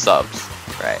specials, these are subs.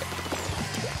 Right.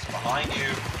 Behind you.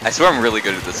 I swear I'm really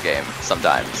good at this game,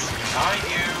 sometimes. Behind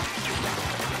you.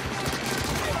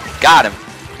 Got him!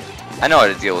 I know how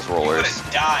to deal with You would rollers.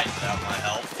 have died without my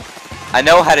help. I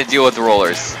know how to deal with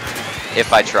rollers,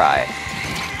 if I try.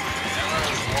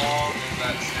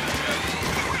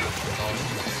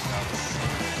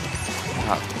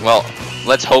 Well,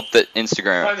 let's hope that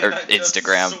Instagram, Why did or I just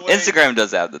Instagram, swing? Instagram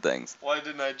does have the things. Why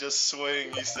didn't I just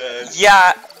swing, he said.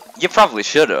 Yeah, you probably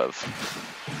should have.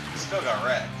 Still got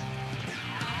wrecked.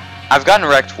 I've gotten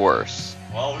wrecked worse.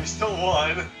 Well, we still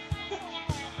won.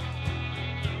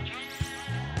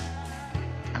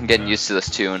 I'm getting used to this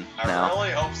tune I now.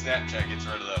 really hope Snapchat gets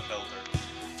rid of that filter.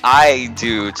 I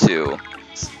do too.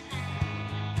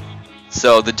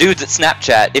 So the dudes at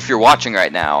Snapchat, if you're watching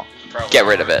right now, Probably get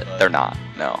rid of aren't, it. but- They're not.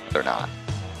 No, they're not.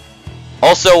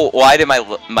 Also, why do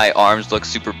my arms look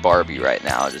super Barbie right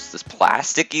now? Just this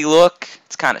plasticky look.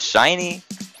 It's kind of shiny.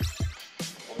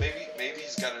 Well, maybe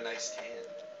he's got a nice tan.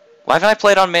 Why haven't I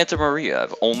played on Manta Maria?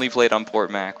 I've only played on Port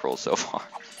Mackerel so far.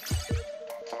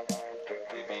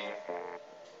 Maybe.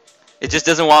 It just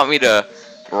doesn't want me to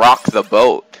rock the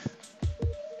boat.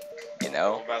 You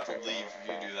know? I'm about to leave if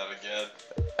you do that again.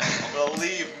 I'm gonna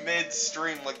leave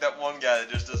midstream like that one guy that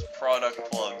just does product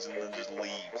plugs and then just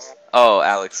leaves. Oh,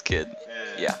 Alex Kidd.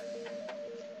 Yeah.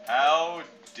 How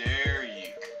dare you?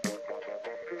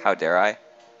 How dare I? I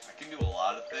can do a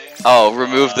lot of things. Oh,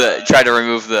 try to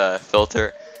remove the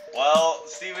filter. Well,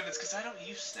 Steven, it's because I don't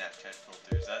use Snapchat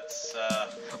filters. That's,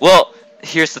 Well,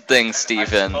 here's the thing,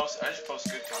 Steven. I just post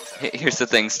good content. Here's the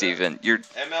thing, Steven.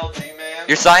 MLG, man.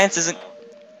 Your science isn't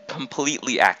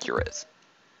completely accurate.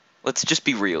 Let's just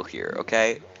be real here,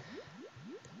 okay?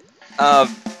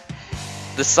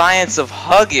 The science of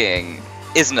hugging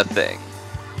isn't a thing.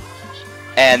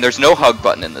 And there's no hug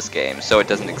button in this game, so it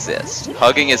doesn't exist.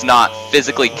 Hugging is not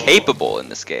physically capable in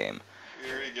this game.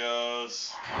 Here he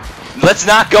goes. Let's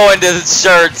not go into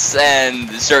shirts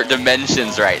and shirt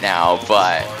dimensions right now,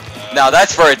 but no,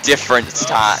 that's for a different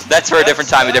time. That's for a different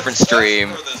time, a different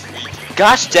stream.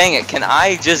 Gosh dang it, can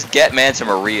I just get Manta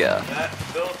Maria? That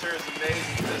filter is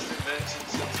amazing. Best invention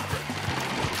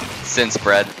Since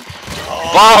bread.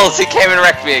 Balls, he came and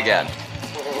wrecked me again.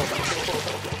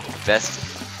 Best.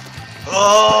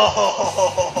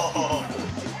 Oh!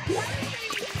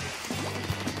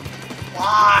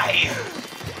 Why?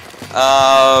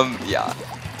 Yeah.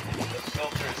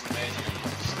 Filter is amazing.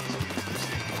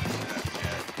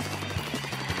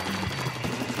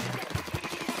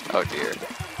 Oh dear.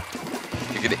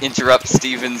 You're gonna interrupt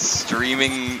Steven's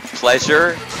streaming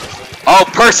pleasure? Oh,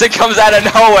 person comes out of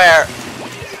nowhere!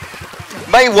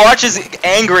 My watch is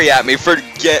angry at me for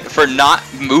not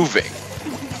moving.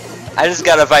 I just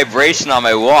got a vibration on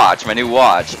my watch, my new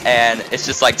watch, and it's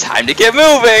just like, time to get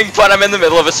moving, but I'm in the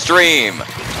middle of a stream.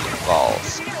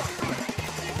 Balls.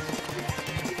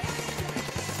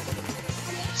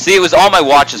 See, it was all my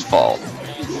watch's fault.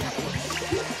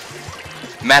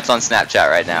 Matt's on Snapchat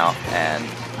right now, and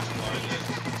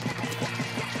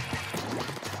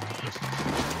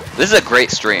this is a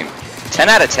great stream. 10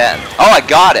 out of 10. Oh, I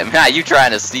got him. Nah, you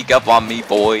trying to sneak up on me,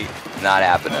 boy. Not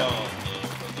happening.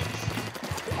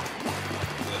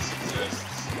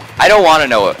 I don't want to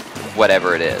know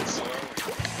whatever it is.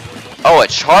 Oh, a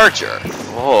charger.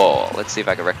 Oh, let's see if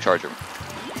I can wreck charger.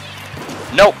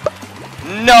 Nope.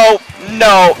 No,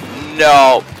 no,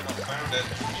 no.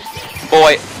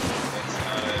 Boy.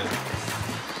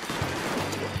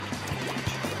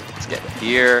 Let's get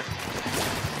here.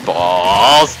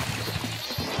 Balls.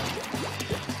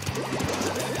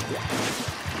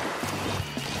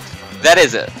 That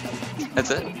is it. That's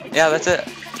it? Yeah, that's it.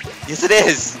 Yes, it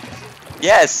is.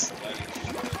 Yes.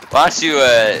 Why don't you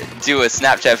do a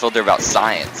Snapchat filter about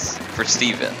science for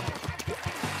Steven?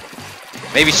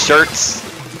 Maybe shirts.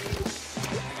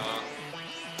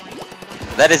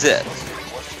 That is it.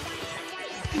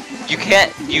 You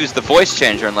can't use the voice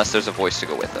changer unless there's a voice to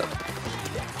go with it.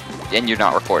 And you're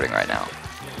not recording right now.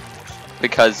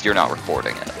 Because you're not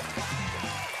recording it.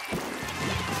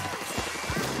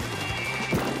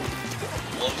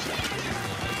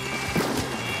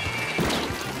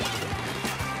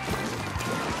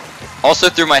 Also,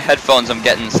 through my headphones, I'm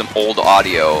getting some old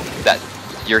audio that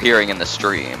you're hearing in the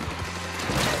stream.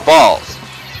 Balls.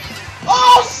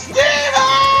 Oh,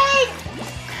 Steven!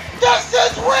 This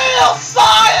is real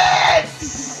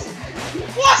science!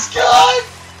 What's good?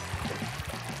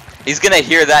 He's gonna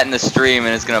hear that in the stream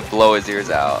and it's gonna blow his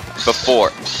ears out. Before.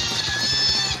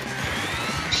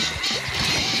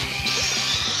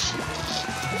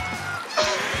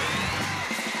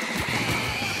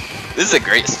 This is a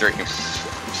great stream.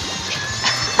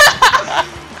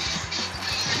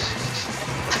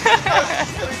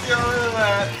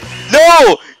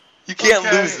 No! You can't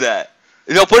lose that.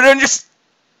 No, put it on your...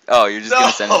 Oh, you're just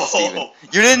gonna send it to Steven.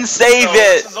 You didn't save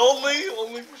it! This is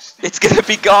only for Steven. It's gonna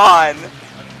be gone. I can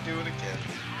do it again.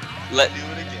 Do it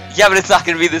again. Yeah, but it's not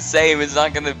gonna be the same. It's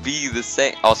not gonna be the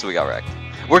same. Also, we got wrecked.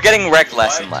 We're getting wrecked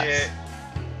less and less.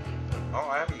 Oh,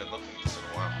 I haven't been looking at this in a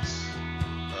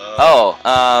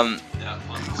while.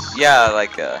 Yeah,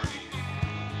 like,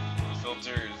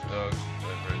 filters,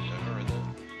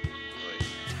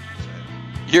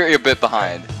 You're a bit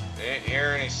behind. I didn't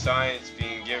hear any science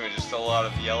being given, just a lot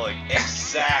of yelling.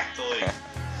 Exactly.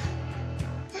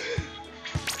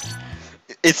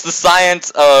 It's the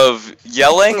science of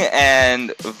yelling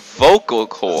and vocal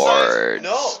cords.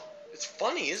 No, it's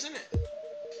funny, isn't it?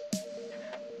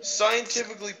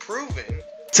 Scientifically proven.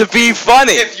 To be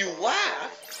funny. If you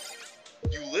laugh,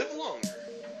 you live longer.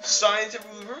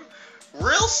 Scientifically proven.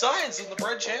 Real science on the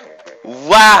Bread channel.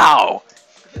 Wow.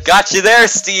 Got you there,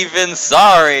 Steven.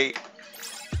 Sorry.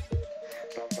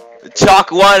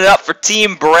 Chalk 1 up for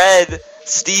Team Bread.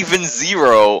 Steven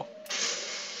 0.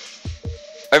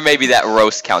 Or maybe that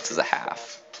roast counts as a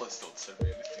half.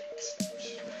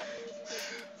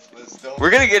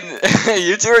 We're gonna get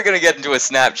you two are gonna get into a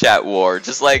Snapchat war,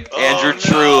 just like Andrew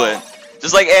Trulin.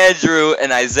 Just like Andrew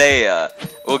and Isaiah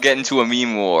will get into a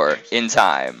meme war in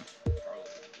time.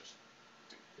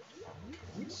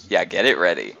 Yeah, get it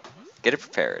ready. Get it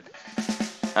prepared.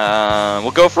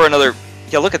 We'll go for another...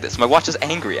 Yeah, look at this. My watch is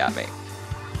angry at me.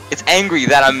 It's angry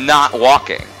that I'm not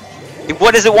walking.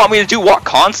 What does it want me to do? Walk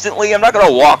constantly? I'm not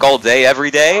gonna walk all day, every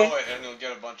day. Oh, wait, and you'll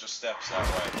get a bunch of steps that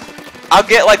way. I'll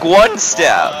get like one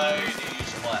step. Why do you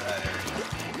splat that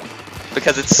area?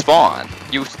 Because it's spawn.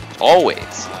 You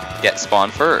always get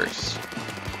spawn first.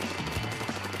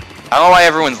 I don't know why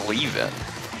everyone's leaving.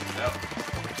 Nope.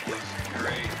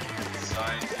 Great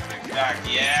scientific fact.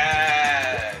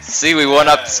 Yes! See, we won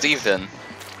up Stephen.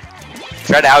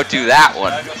 Try to outdo that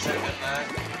one. Should I go send him that?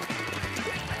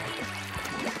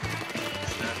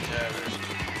 Snapchat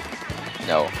or...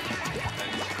 No.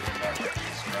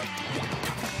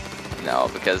 No,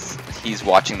 because he's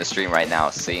watching the stream right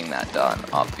now, seeing that done,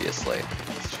 obviously.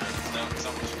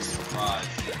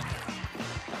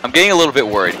 I'm getting a little bit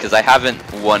worried because I haven't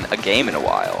won a game in a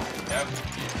while.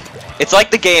 It's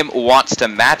like the game wants to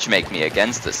matchmake me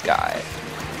against this guy.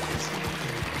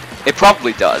 It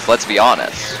probably does, let's be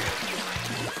honest.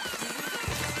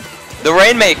 The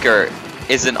Rainmaker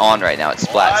isn't on right now, it's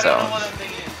Splat Zone.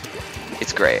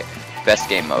 It's great. Best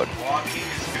game mode.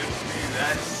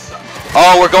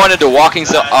 Oh, we're going into walking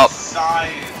zone. Oh.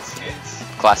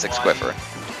 Classic Squiffer.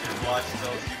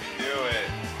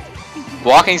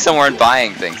 Walking somewhere and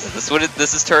buying things. Is this what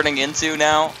this is turning into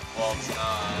now? Well,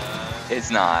 it's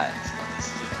not.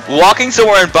 Walking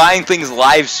somewhere and buying things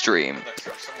live stream.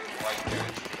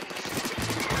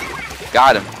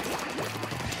 Got him.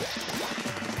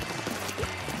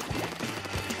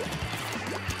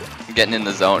 I'm getting in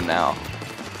the zone now.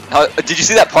 Did you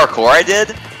see that parkour I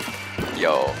did?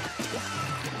 Yo.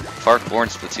 Parkour in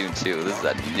Splatoon 2.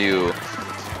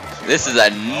 This is a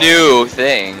new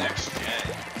thing.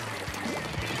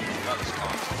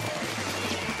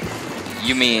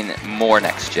 You mean more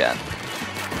next gen.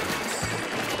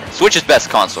 Switch is best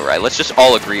console, right? Let's just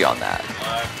all agree on that.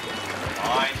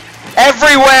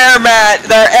 Everywhere, Matt!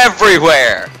 They're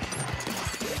everywhere!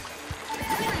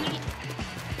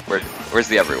 Where's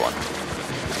the everyone?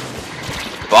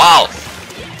 Balls!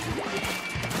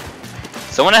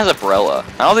 Someone has a Brella.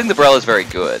 I don't think the Brella is very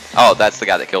good. Oh, that's the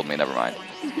guy that killed me. Never mind.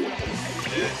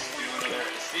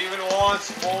 Steven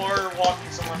wants more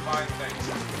walking somewhere buying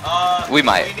things. We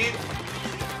might. We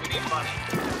need money.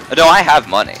 No, I have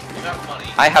money. You have money.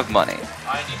 I have money.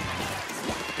 I need money.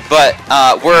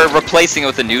 But we're replacing it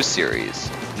with a new series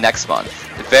next month.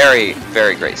 A very,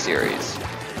 very great series.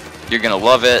 You're gonna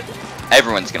love it.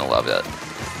 Everyone's gonna love it.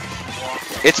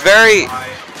 It's very...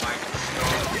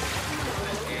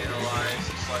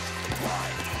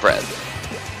 Bread.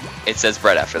 It says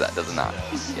bread after that, does it not?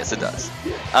 Yes, it does.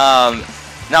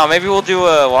 No, maybe we'll do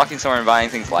a walking somewhere and buying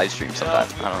things live stream sometime.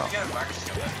 I don't know.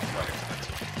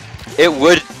 It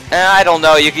would... I don't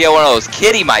know. You can get one of those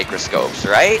kitty microscopes,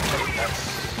 right?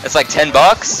 It's like 10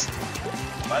 bucks.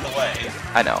 By the way...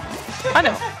 I know. I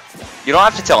know. You don't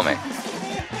have to tell me.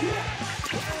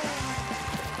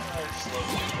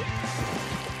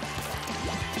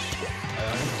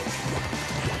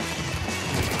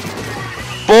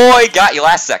 Boy, got you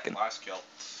last second. Last kill.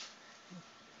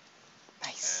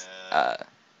 Nice.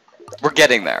 We're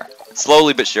getting there.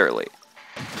 Slowly but surely.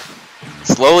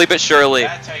 Slowly but surely.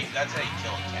 That's how you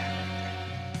kill a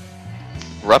cat.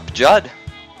 Rup Judd.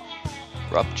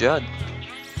 Rup Judd.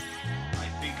 I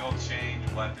think I'll change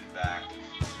weapon back.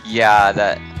 Yeah,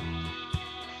 that.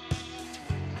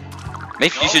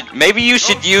 Maybe you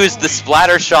should use the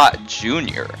Splattershot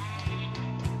Junior.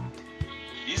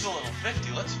 He's a level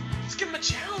 50. Let's give him a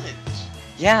challenge.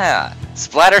 Yeah,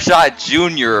 Splattershot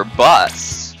Junior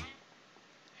bus.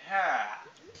 Yeah.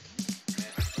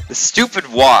 The stupid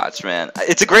watch, man.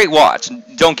 It's a great watch.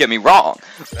 Don't get me wrong,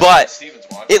 but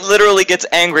it literally gets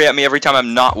angry at me every time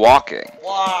I'm not walking.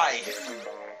 Why?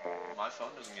 My phone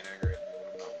doesn't get angry at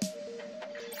me.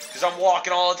 Because I'm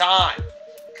walking all the time.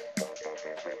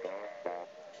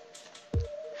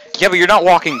 Yeah, but you're not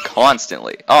walking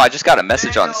constantly. Oh, I just got a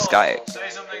message on Skype. Say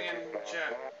something in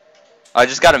chat. I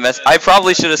just got a message. I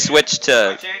probably should have switched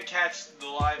to... I can't catch the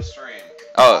live stream.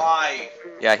 Oh. Why?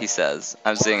 Yeah, he says.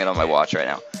 I'm seeing it on my watch right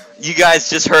now. You guys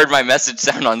just heard my message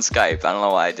sound on Skype. I don't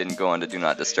know why I didn't go into Do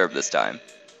Not Disturb this time.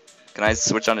 Can I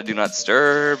switch on to Do Not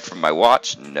Disturb from my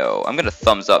watch? No. I'm gonna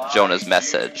thumbs up Jonah's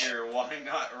message. Why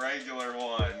not regular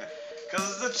one?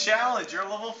 Because it's a challenge. You're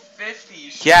level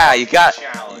 50. Yeah, you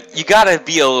gotta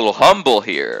be a little humble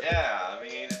here. Yeah, I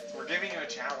mean, we're giving you a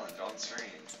challenge on stream.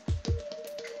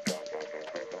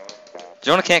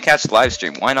 Jonah can't catch the live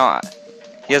stream. Why not?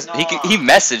 He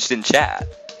messaged in chat.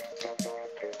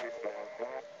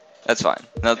 That's fine.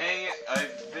 No. Dang it, I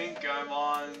think I'm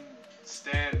on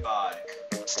standby.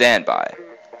 Standby.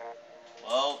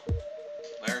 Well,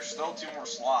 there's still 2 more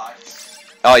slots.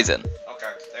 Oh, he's in.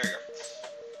 Okay, there you go.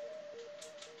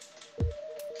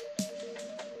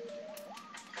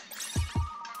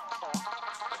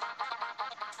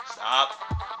 Stop.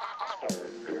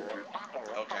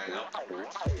 Okay, no.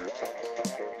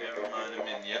 Never mind him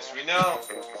in. Yes, we know.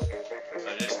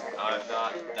 I'm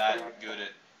not that good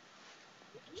at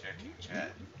checking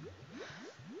chat.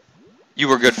 You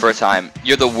were good for a time.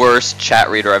 You're the worst chat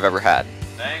reader I've ever had.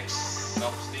 Thanks.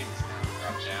 Self-esteem is gonna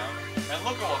drop down. And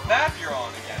look at what map you're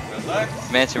on again, good luck.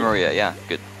 Manta Maria, yeah,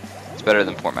 good. It's better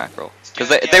than Port Mackerel. Because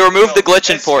they removed the glitch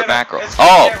in Port Mackerel.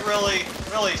 Oh! Get really,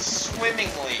 really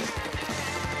swimmingly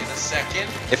in a second.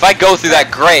 If I go through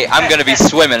that grate, I'm gonna be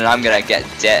swimming and I'm gonna get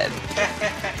dead.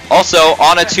 Also,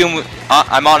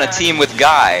 I'm on a team with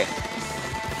Guy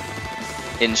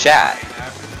in chat.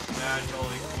 After this match, I'll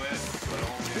quit, but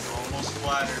only a normal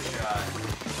splatter shot.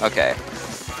 Okay.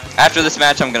 After this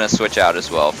match, I'm gonna switch out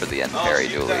as well for the end parry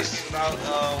dualies.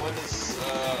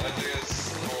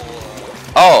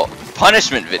 Oh,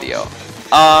 punishment video.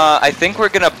 I think we're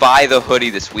gonna buy the hoodie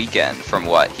this weekend, from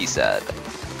what he said.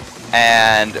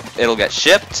 And it'll get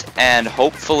shipped, and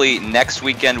hopefully next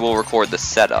weekend we'll record the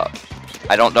setup.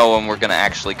 I don't know when we're gonna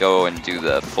actually go and do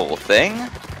the full thing.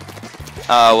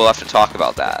 We'll have to talk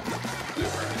about that.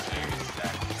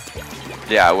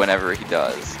 Yeah, whenever he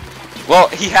does. Well,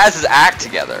 he has his act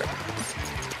together.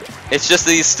 It's just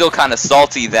that he's still kind of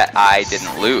salty that I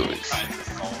didn't lose.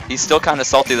 He's still kind of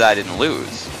salty that I didn't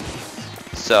lose.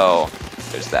 So,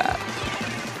 there's that.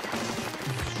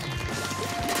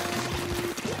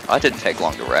 Oh, that didn't take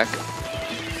long to wreck.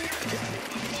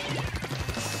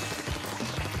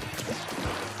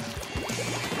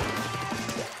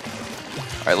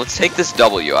 Alright, let's take this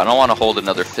W. I don't want to hold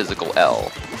another physical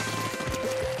L.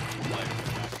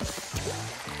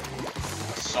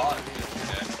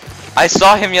 I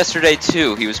saw him yesterday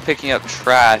too. He was picking up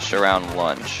trash around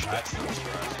lunch.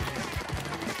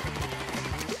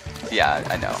 Yeah,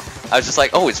 I know. I was just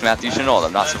like, oh, it's Matthew Chenault.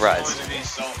 I'm not surprised.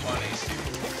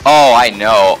 Oh, I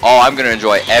know. Oh, I'm gonna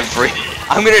enjoy every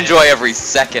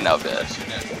second of it.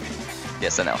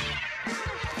 Yes, I know.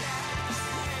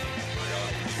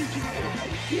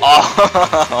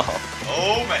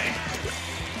 Oh man.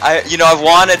 I've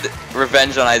wanted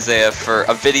revenge on Isaiah for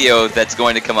a video that's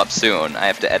going to come up soon. I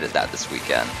have to edit that this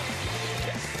weekend.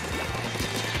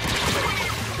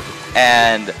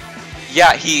 And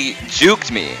yeah, he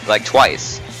juked me like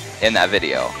twice in that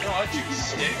video.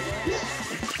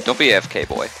 Don't be AFK,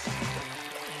 boy.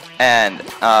 And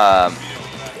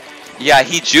yeah,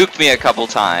 he juked me a couple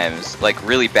times, like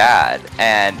really bad.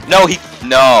 And oh,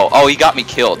 he got me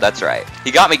killed. That's right.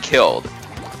 He got me killed.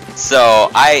 So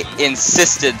I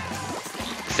insisted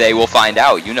they will find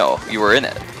out. You know, you were in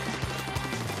it.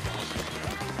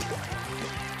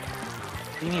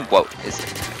 What do you mean, what is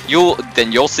it?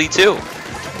 Then you'll see too.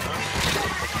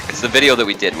 It's the video that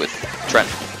we did with Trent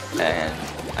and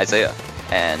Isaiah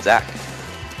and Zach.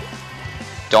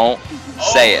 Don't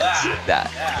say it.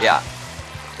 Yeah.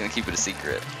 I'm gonna keep it a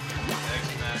secret.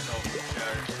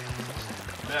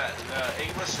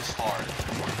 English is hard.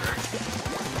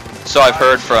 So I've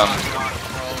heard from.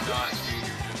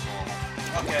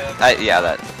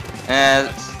 Yeah.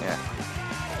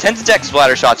 Tensitech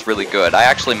splatter shot's really good. I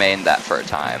actually mained that for a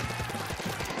time.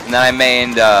 And then I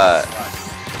mained,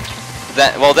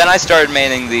 then I started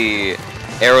maining the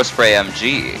Aerospray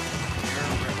MG.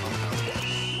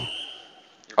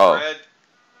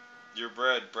 You're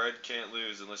bread. Bread can't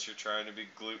lose unless you're trying to be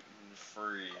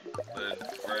gluten-free. Bread,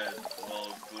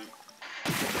 well, gluten.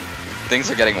 Things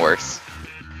are getting worse.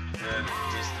 Bread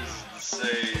just isn't the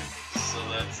same, so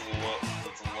that's a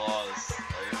loss. I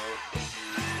hope you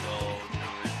read all the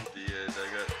way to the end. I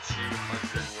got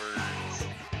 200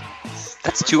 words.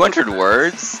 That's 200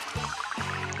 words?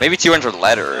 Maybe 200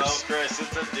 letters. No, Chris,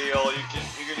 it's a deal. You can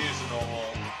use a normal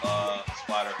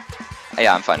splatter.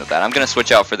 Yeah, I'm fine with that. I'm gonna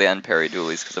switch out for the end parry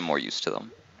dualies because I'm more used to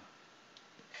them.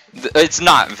 It's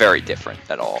not very different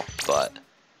at all, but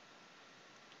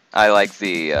I like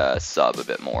the sub a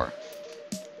bit more.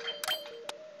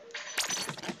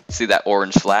 See that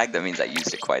orange flag? That means I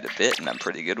used it quite a bit, and I'm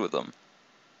pretty good with them.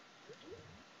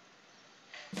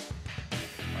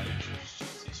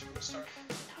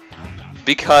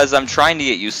 Because I'm trying to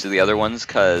get used to the other ones,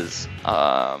 because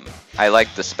I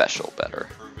like the special better.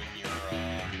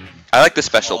 I like the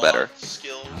special better.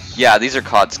 Yeah, these are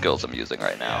COD skills I'm using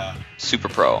right now. Super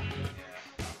Pro.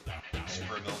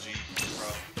 Super MLG.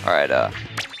 bro. Alright,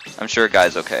 I'm sure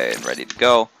guy's okay and ready to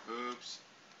go. Oops.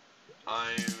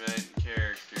 I meant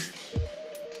characters. I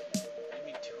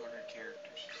mean 200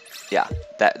 characters. Yeah,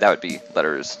 that would be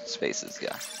letters, spaces,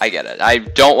 yeah. I get it. I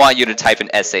don't want you to type an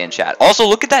essay in chat. Also,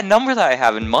 look at that number that I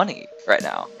have in money right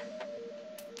now.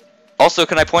 Also,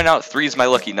 can I point out 3 is my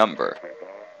lucky number? What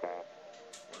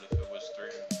if it was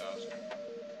 300,000?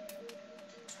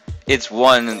 It's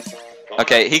 1...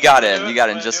 Okay, he got in. He got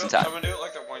in just in time. I'm gonna do it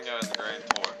like that one guy in the Grand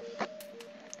Tour.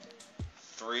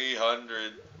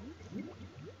 300...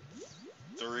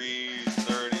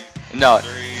 330... No,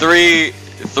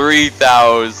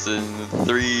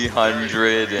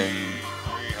 3,300 and...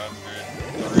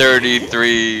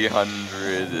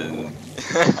 3,300 and...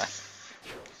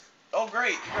 Oh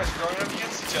great, you guys are going up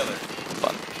against each other.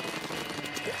 Fun.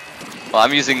 Well,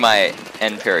 I'm using my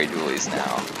end parry dualies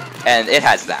now, and it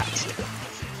has that.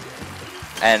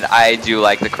 And I do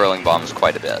like the curling bombs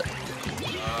quite a bit.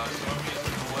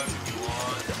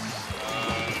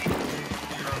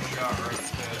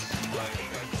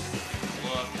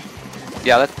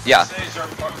 Yeah, yeah.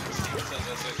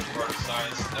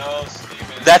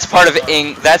 That's part of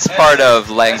that's part of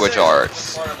language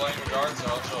arts.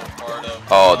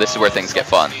 Oh, this is where things get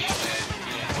fun.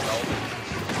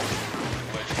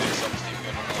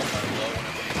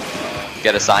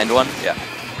 Get assigned one? Yeah.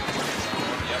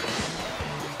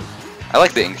 I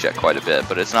like the inkjet quite a bit,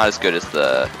 but it's not as good as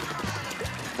the...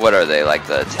 What are they? Like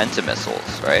the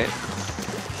Tentamissiles, right?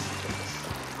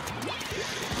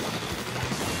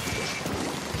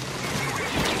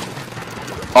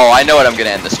 Oh, I know what I'm going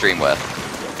to end the stream with.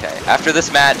 Okay, after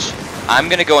this match, I'm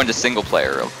going to go into single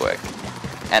player real quick.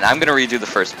 And I'm going to redo the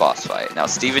first boss fight. Now,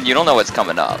 Steven, you don't know what's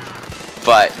coming up.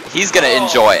 But he's going to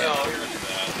enjoy it.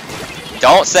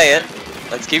 Don't say it.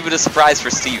 Let's keep it a surprise for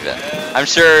Steven. I'm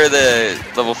sure the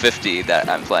level 50 that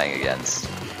I'm playing against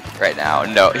right now,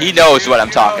 no, he knows what I'm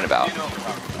talking about.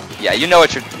 Yeah, you know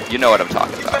what I'm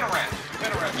talking about.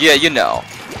 Yeah, you know.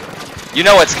 You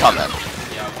know what's coming.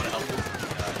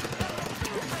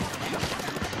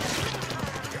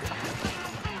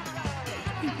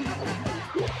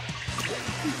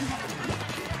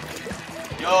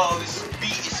 Yo, this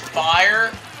beat is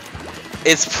fire.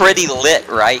 It's pretty lit,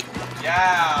 right?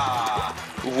 Yeah.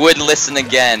 Would listen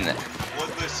again.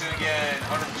 Would listen again,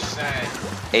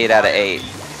 100%. 8 out of 8.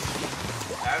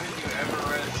 Haven't you ever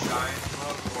read a science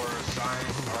book or a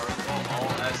science article,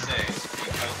 all essays?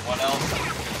 Because what else?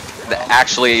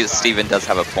 Actually, Steven does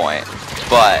have a point,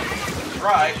 but...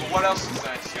 Right, but what else is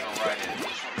science gonna write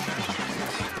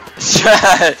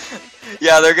in?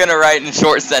 Yeah, they're gonna write in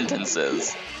short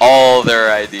sentences. All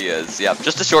their ideas. Yep,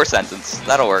 just a short sentence.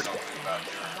 That'll work.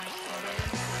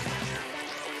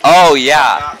 Oh,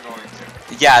 yeah.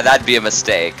 Yeah, that'd be a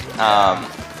mistake. Yeah,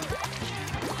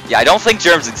 I don't think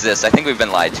germs exist. I think we've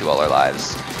been lied to all our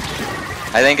lives.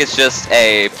 I think it's just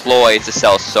a ploy to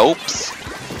sell soaps.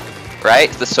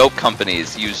 Right? The soap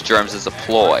companies use germs as a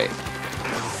ploy.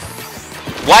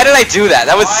 Why did I do that?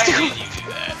 That was stupid.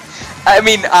 I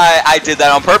mean, I did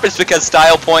that on purpose because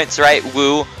style points, right?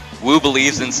 Woo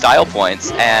believes in style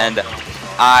points, and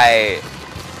I...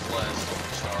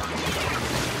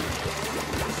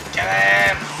 Get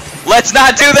him! Let's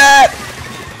not do that!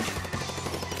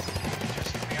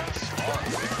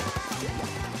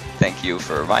 Thank you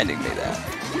for reminding me that.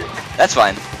 That's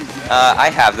fine.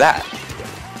 I have that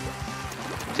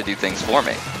to do things for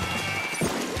me.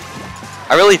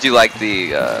 I really do like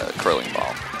the curling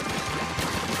ball.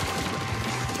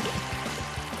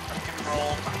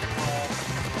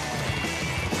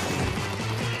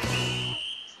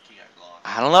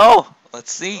 I don't know.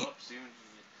 Let's see.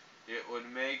 It would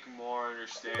make more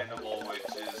understandable, which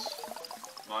is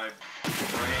my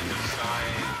brand of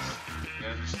science. The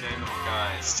understandable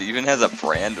kind. Steven has a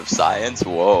brand of science?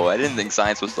 Whoa, I didn't think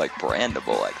science was like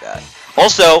brandable like that.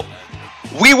 Also,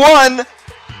 we won!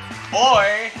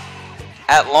 Boy!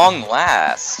 At long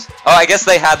last. Oh, I guess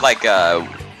they had like a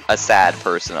sad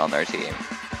person on their team.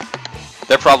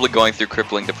 They're probably going through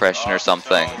crippling depression or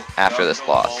something after this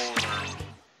loss.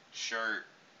 Shirt.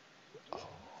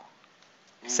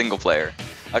 Single player.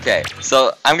 Okay,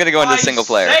 so I'm gonna go into single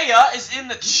player. Isaiah is in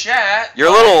the chat. You're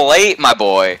a little late, my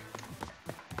boy.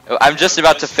 I'm just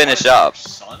about to finish up.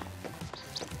 Son.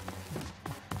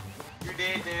 You're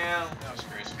dead now. That was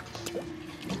crazy.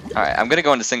 Alright, I'm gonna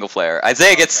go into single player.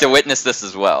 Isaiah gets to witness this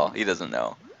as well. He doesn't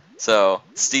know. So,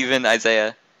 Steven,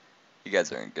 Isaiah, you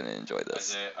guys are gonna enjoy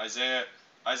this. Isaiah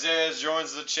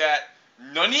joins the chat.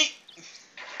 Nani?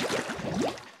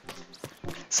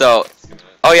 So,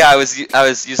 oh yeah, I was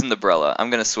using the Brella. I'm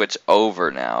gonna switch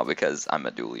over now because I'm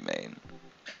a dually main.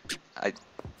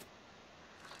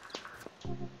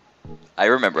 I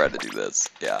remember how to do this.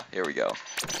 Yeah, here we go.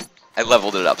 I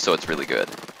leveled it up so it's really good.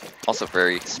 Also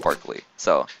very sparkly.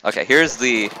 So, okay, here's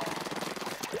the...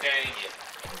 Dang it.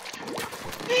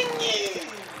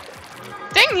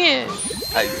 Dang it!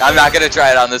 I'm not gonna try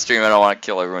it on this stream, I don't want to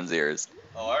kill everyone's ears.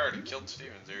 Oh, I already killed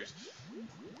Steven's ears.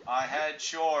 I had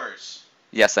chores.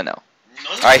 Yes, I know.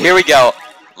 Alright, here we go.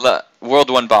 Look,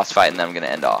 World 1 boss fight, and then I'm gonna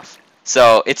end off.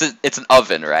 So, it's an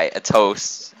oven, right? A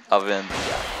toast oven.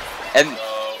 And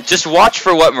just watch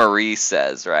for what Marie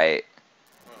says, right?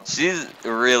 She's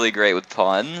really great with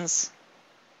puns.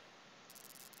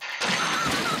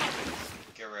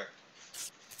 Correct.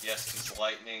 Yes, it's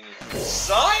lightning.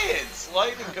 Science!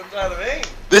 Lightning comes out of ink.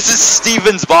 This is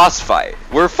Steven's boss fight.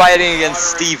 We're fighting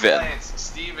against Steven.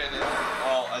 Steven and,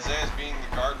 well, Isaiah's being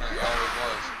the gardener he always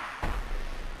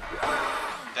was.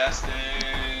 Destined.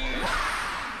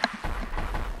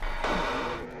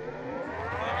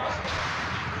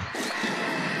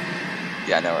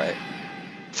 Yeah, I know, right?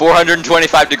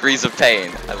 425 degrees of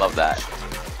pain. I love that.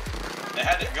 They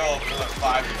had to go up another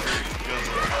 5 degrees because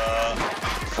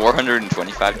of,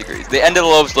 425 degrees. The end of the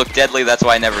loaves look deadly, that's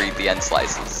why I never eat the end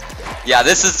slices. Yeah,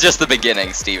 this is just the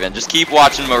beginning, Steven. Just keep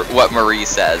watching what Marie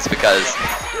says, because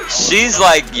she's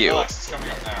like you. It's coming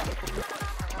up now.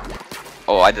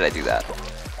 Oh, why did I do that?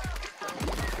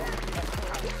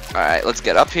 Alright, let's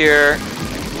get up here.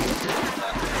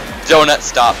 Donut,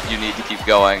 stop. You need to keep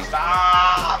going.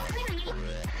 Stop!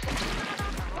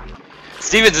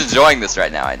 Steven's enjoying this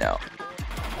right now, I know.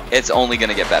 It's only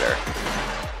gonna get better.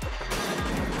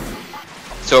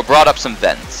 So it brought up some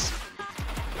vents.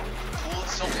 Cool,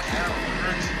 it's so bad.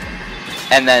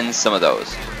 And then some of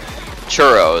those.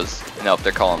 Churros. Nope,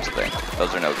 they're columns of things.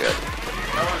 Those are no good.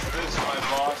 How is this my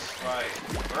boss fight?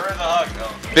 Where are the hug?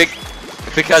 No.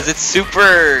 Because it's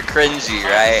super cringy,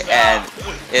 right? And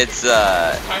it's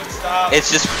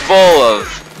just full of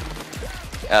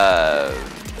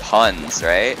puns,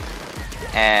 right?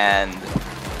 And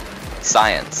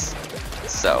science.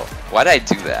 So, why did I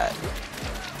do that?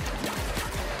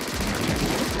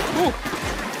 Whew.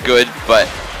 Good, but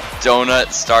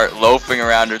Donut start loafing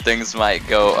around or things might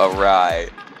go awry.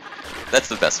 That's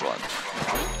the best one.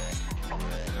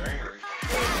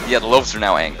 Yeah, the loaves are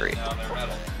now angry.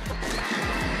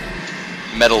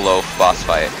 Metal loaf boss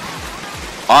fight.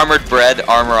 Armored bread,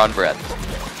 armor on bread.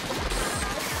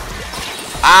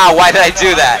 Ah, why did I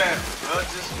do that? Not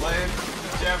just playing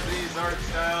Japanese art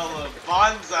style of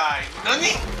bonsai.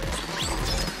 Nani?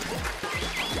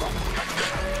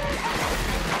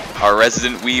 Our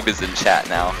resident weeb is in chat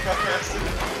now. No, that's me.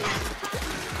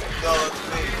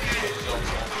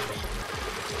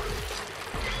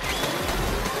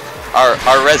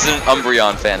 Our resident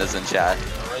Umbreon fan is in chat. A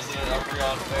resident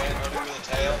Umbreon fan running with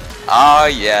a tail. Ah,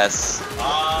 yes.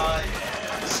 Ah,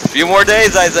 yes. A few more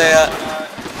days, Isaiah.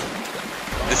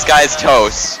 This guy's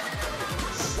toast.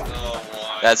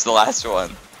 That's the last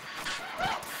one.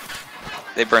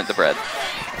 They burnt the bread.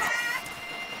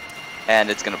 And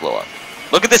it's gonna blow up.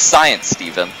 Look at this science,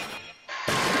 Steven.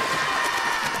 That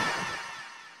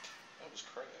was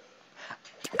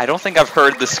crazy. I don't think I've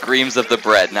heard the screams of the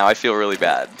bread. Now I feel really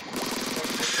bad.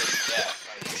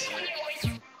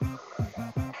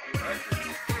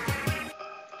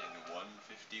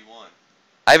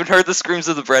 I haven't heard the screams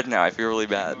of the bread now. I feel really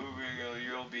bad.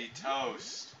 You'll be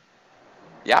toast.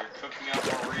 Yep. You're cooking up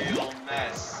a real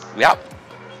mess. Yep.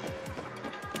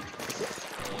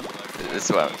 This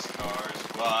one.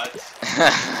 But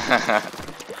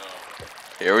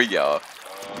Here we go.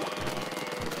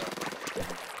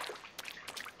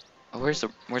 Oh, where's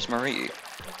Marie? Are you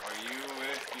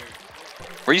with your...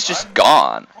 Marie's just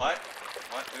gone. What?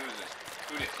 What? Who is this?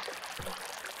 Who did?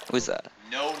 Who is that?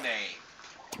 No name.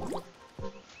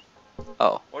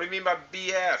 Oh. What do you mean by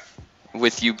BF?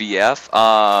 With you, BF?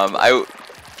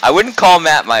 I wouldn't call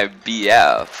Matt my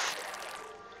BF.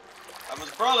 I'm his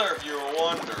brother, if you were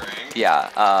wondering. Yeah.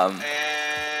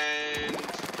 And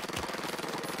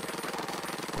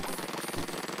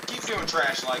keep doing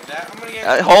trash like that. I'm gonna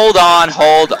get.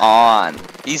 Hold on.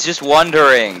 He's just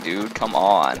wondering, dude. Come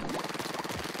on.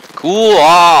 Cool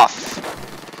off.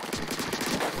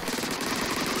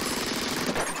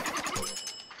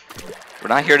 We're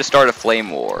not here to start a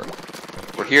flame war.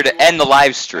 We're here to end the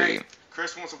live stream. Hey,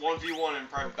 Chris wants a 1v1 in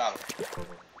private battle.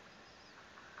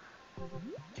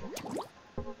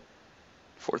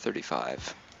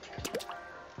 4:35.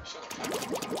 Shut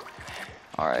up.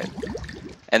 Alright.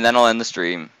 And then I'll end the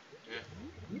stream. Yeah.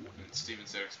 And Steven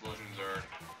said explosions are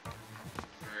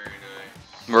very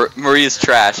nice. Maria's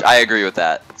trash. I agree with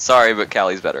that. Sorry, but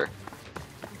Callie's better.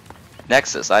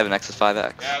 Nexus. I have a Nexus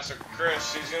 5X. Yeah, so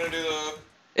Chris, he's gonna do the...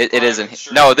 It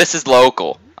isn't. No, this is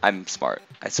local. I'm smart.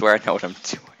 I swear I know what I'm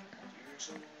doing.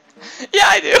 Yeah,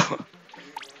 I do.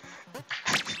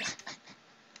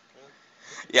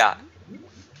 Yeah.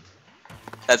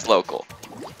 That's local.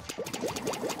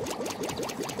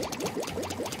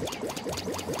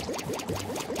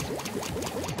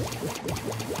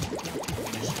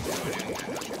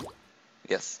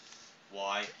 Yes.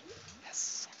 Why?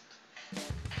 Yes.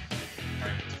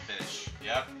 Alright, to finish.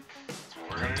 Yep. That's what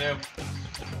we're gonna do.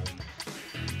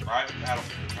 Private battle.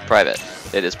 Private.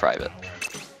 It is private.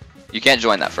 You can't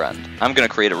join that friend. I'm gonna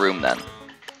create a room then.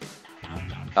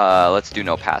 Let's do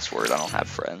no password. I don't have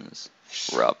friends.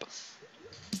 We're up.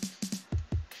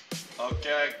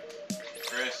 Okay.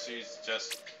 Chris, he's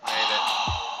just made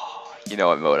it. You know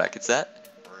what mode I could set?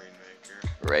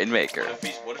 Rainmaker.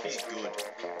 Rainmaker. What if he's good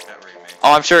at Rainmaker?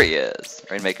 Oh, I'm sure he is.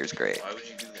 Rainmaker's great. Why would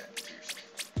you do that to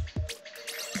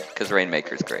yourself? Because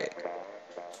Rainmaker's great.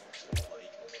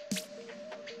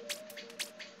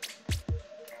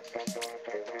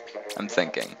 I'm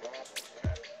thinking.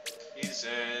 He's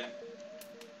in.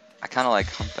 I kind of like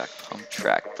Humpback Pump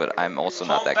Track, but I'm also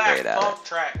not that great at Pump it.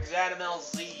 Track. He's at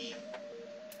MLZ.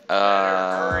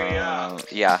 Hurry up.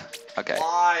 Yeah. Okay.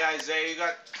 Why,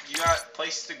 Isaiah? You got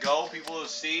place to go, people to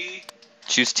see.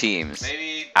 Choose teams.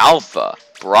 Maybe. Alpha.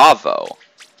 Bravo.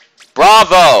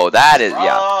 Bravo! That is,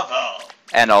 yeah. Bravo.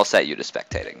 And I'll set you to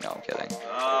spectating. No, I'm kidding.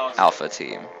 Oh, Alpha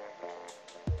team.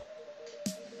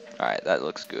 Alright, that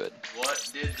looks good. what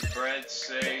did the bread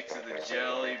say to the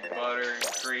jelly, butter, and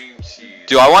cream cheese?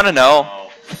 Do I want to know?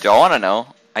 Oh. Do I want to know?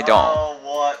 I don't. Oh,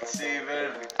 what,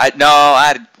 Steven?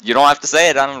 You don't have to say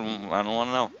it. I don't want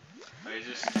to know. I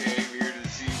just came here to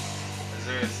see,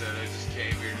 Isaiah said, I just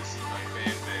came here to see my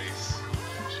fan base.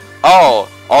 Oh,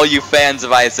 all you fans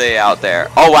of Isaiah out there.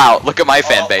 Oh wow, look at my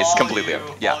fan base. All Completely you,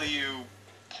 empty. Yeah. All you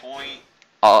point.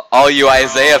 All you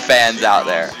Isaiah fans out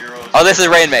there. Oh, this is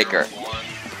Rainmaker.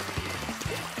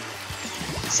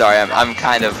 Sorry, I'm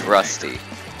kind of rusty.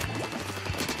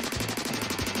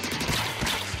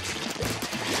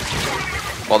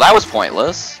 Well, that was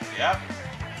pointless. Yep.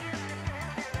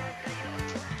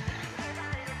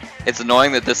 It's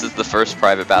annoying that this is the first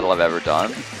private battle I've ever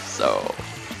done, so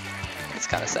it's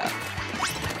kind of sad.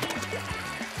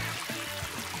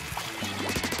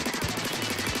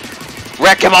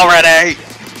 Wreck him already!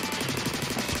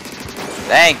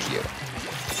 Thank you.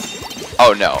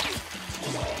 Oh no.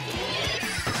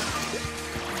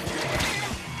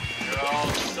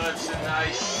 Oh, such a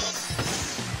nice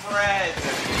spread.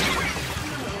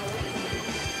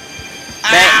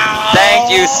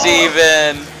 Thank you,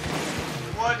 Steven.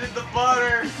 What did the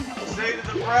butter say to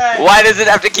the bread? Why does it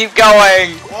have to keep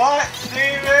going? What,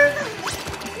 Steven?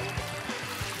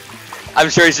 I'm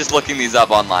sure he's just looking these up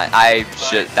online.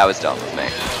 That was dumb of me.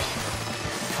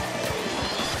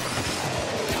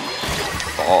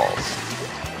 Balls.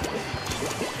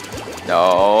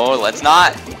 No, let's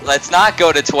not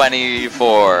go to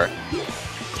 24.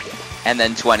 And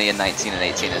then 20 and 19 and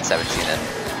 18 and 17 and...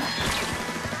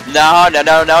 No.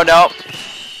 Yep.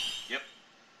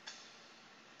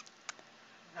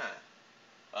 Huh.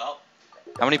 Well.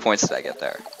 How many points did I get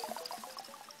there?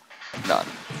 None.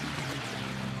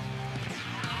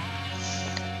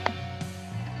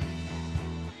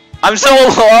 I'm so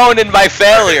alone in my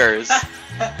failures.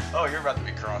 Oh, you're about to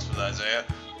be cross with Isaiah.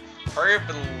 Hurry up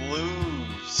and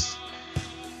lose.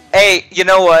 Hey, you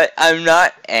know what? I'm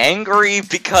not angry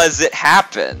because it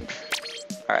happened.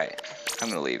 Alright, I'm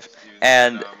gonna leave.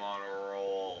 And I'm on a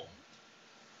roll.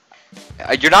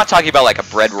 you're not talking about like a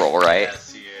bread roll, right?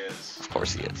 Yes, he is. Of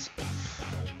course he is.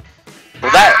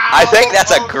 Well, I think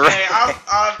that's a great...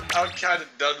 I'm kind of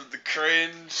done with the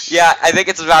cringe. Yeah, I think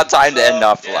it's about time to end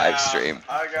off the live stream.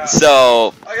 I got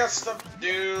stuff to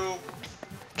do.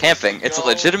 Camping, it's a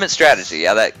legitimate strategy.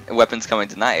 Yeah, that weapon's coming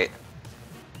tonight.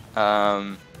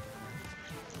 That's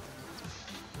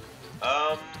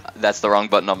the wrong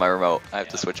button on my remote. I have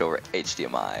to switch over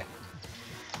HDMI.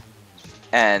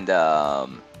 And,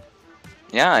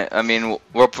 yeah, I mean,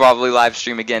 we'll probably live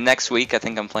stream again next week. I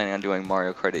think I'm planning on doing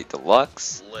Mario Kart 8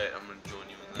 Deluxe. Lit. I'm gonna join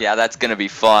you in that. Yeah, that's gonna be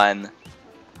fun.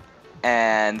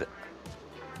 And,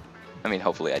 I mean,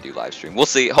 hopefully I do live stream. We'll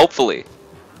see. Hopefully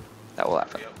that will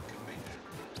happen. Yep.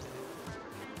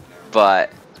 But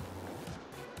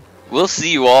we'll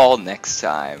see you all next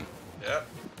time. Yep.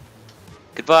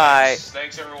 Goodbye.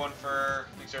 Thanks everyone for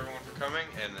coming,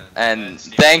 and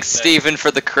thanks Steven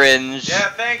for the cringe. Yeah,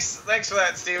 thanks for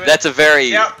that, Steven. That's a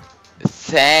very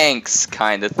thanks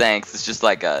kind of thanks. It's just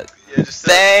like a just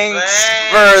thanks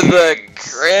for the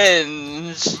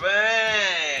cringe.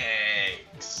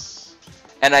 Thanks.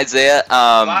 And Isaiah,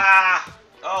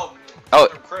 Oh,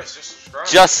 Chris, just subscribe.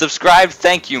 Just subscribe.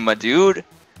 Thank you, my dude.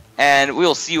 and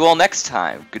we'll see you all next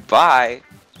time. Goodbye.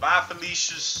 Bye,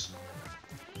 Felicia's.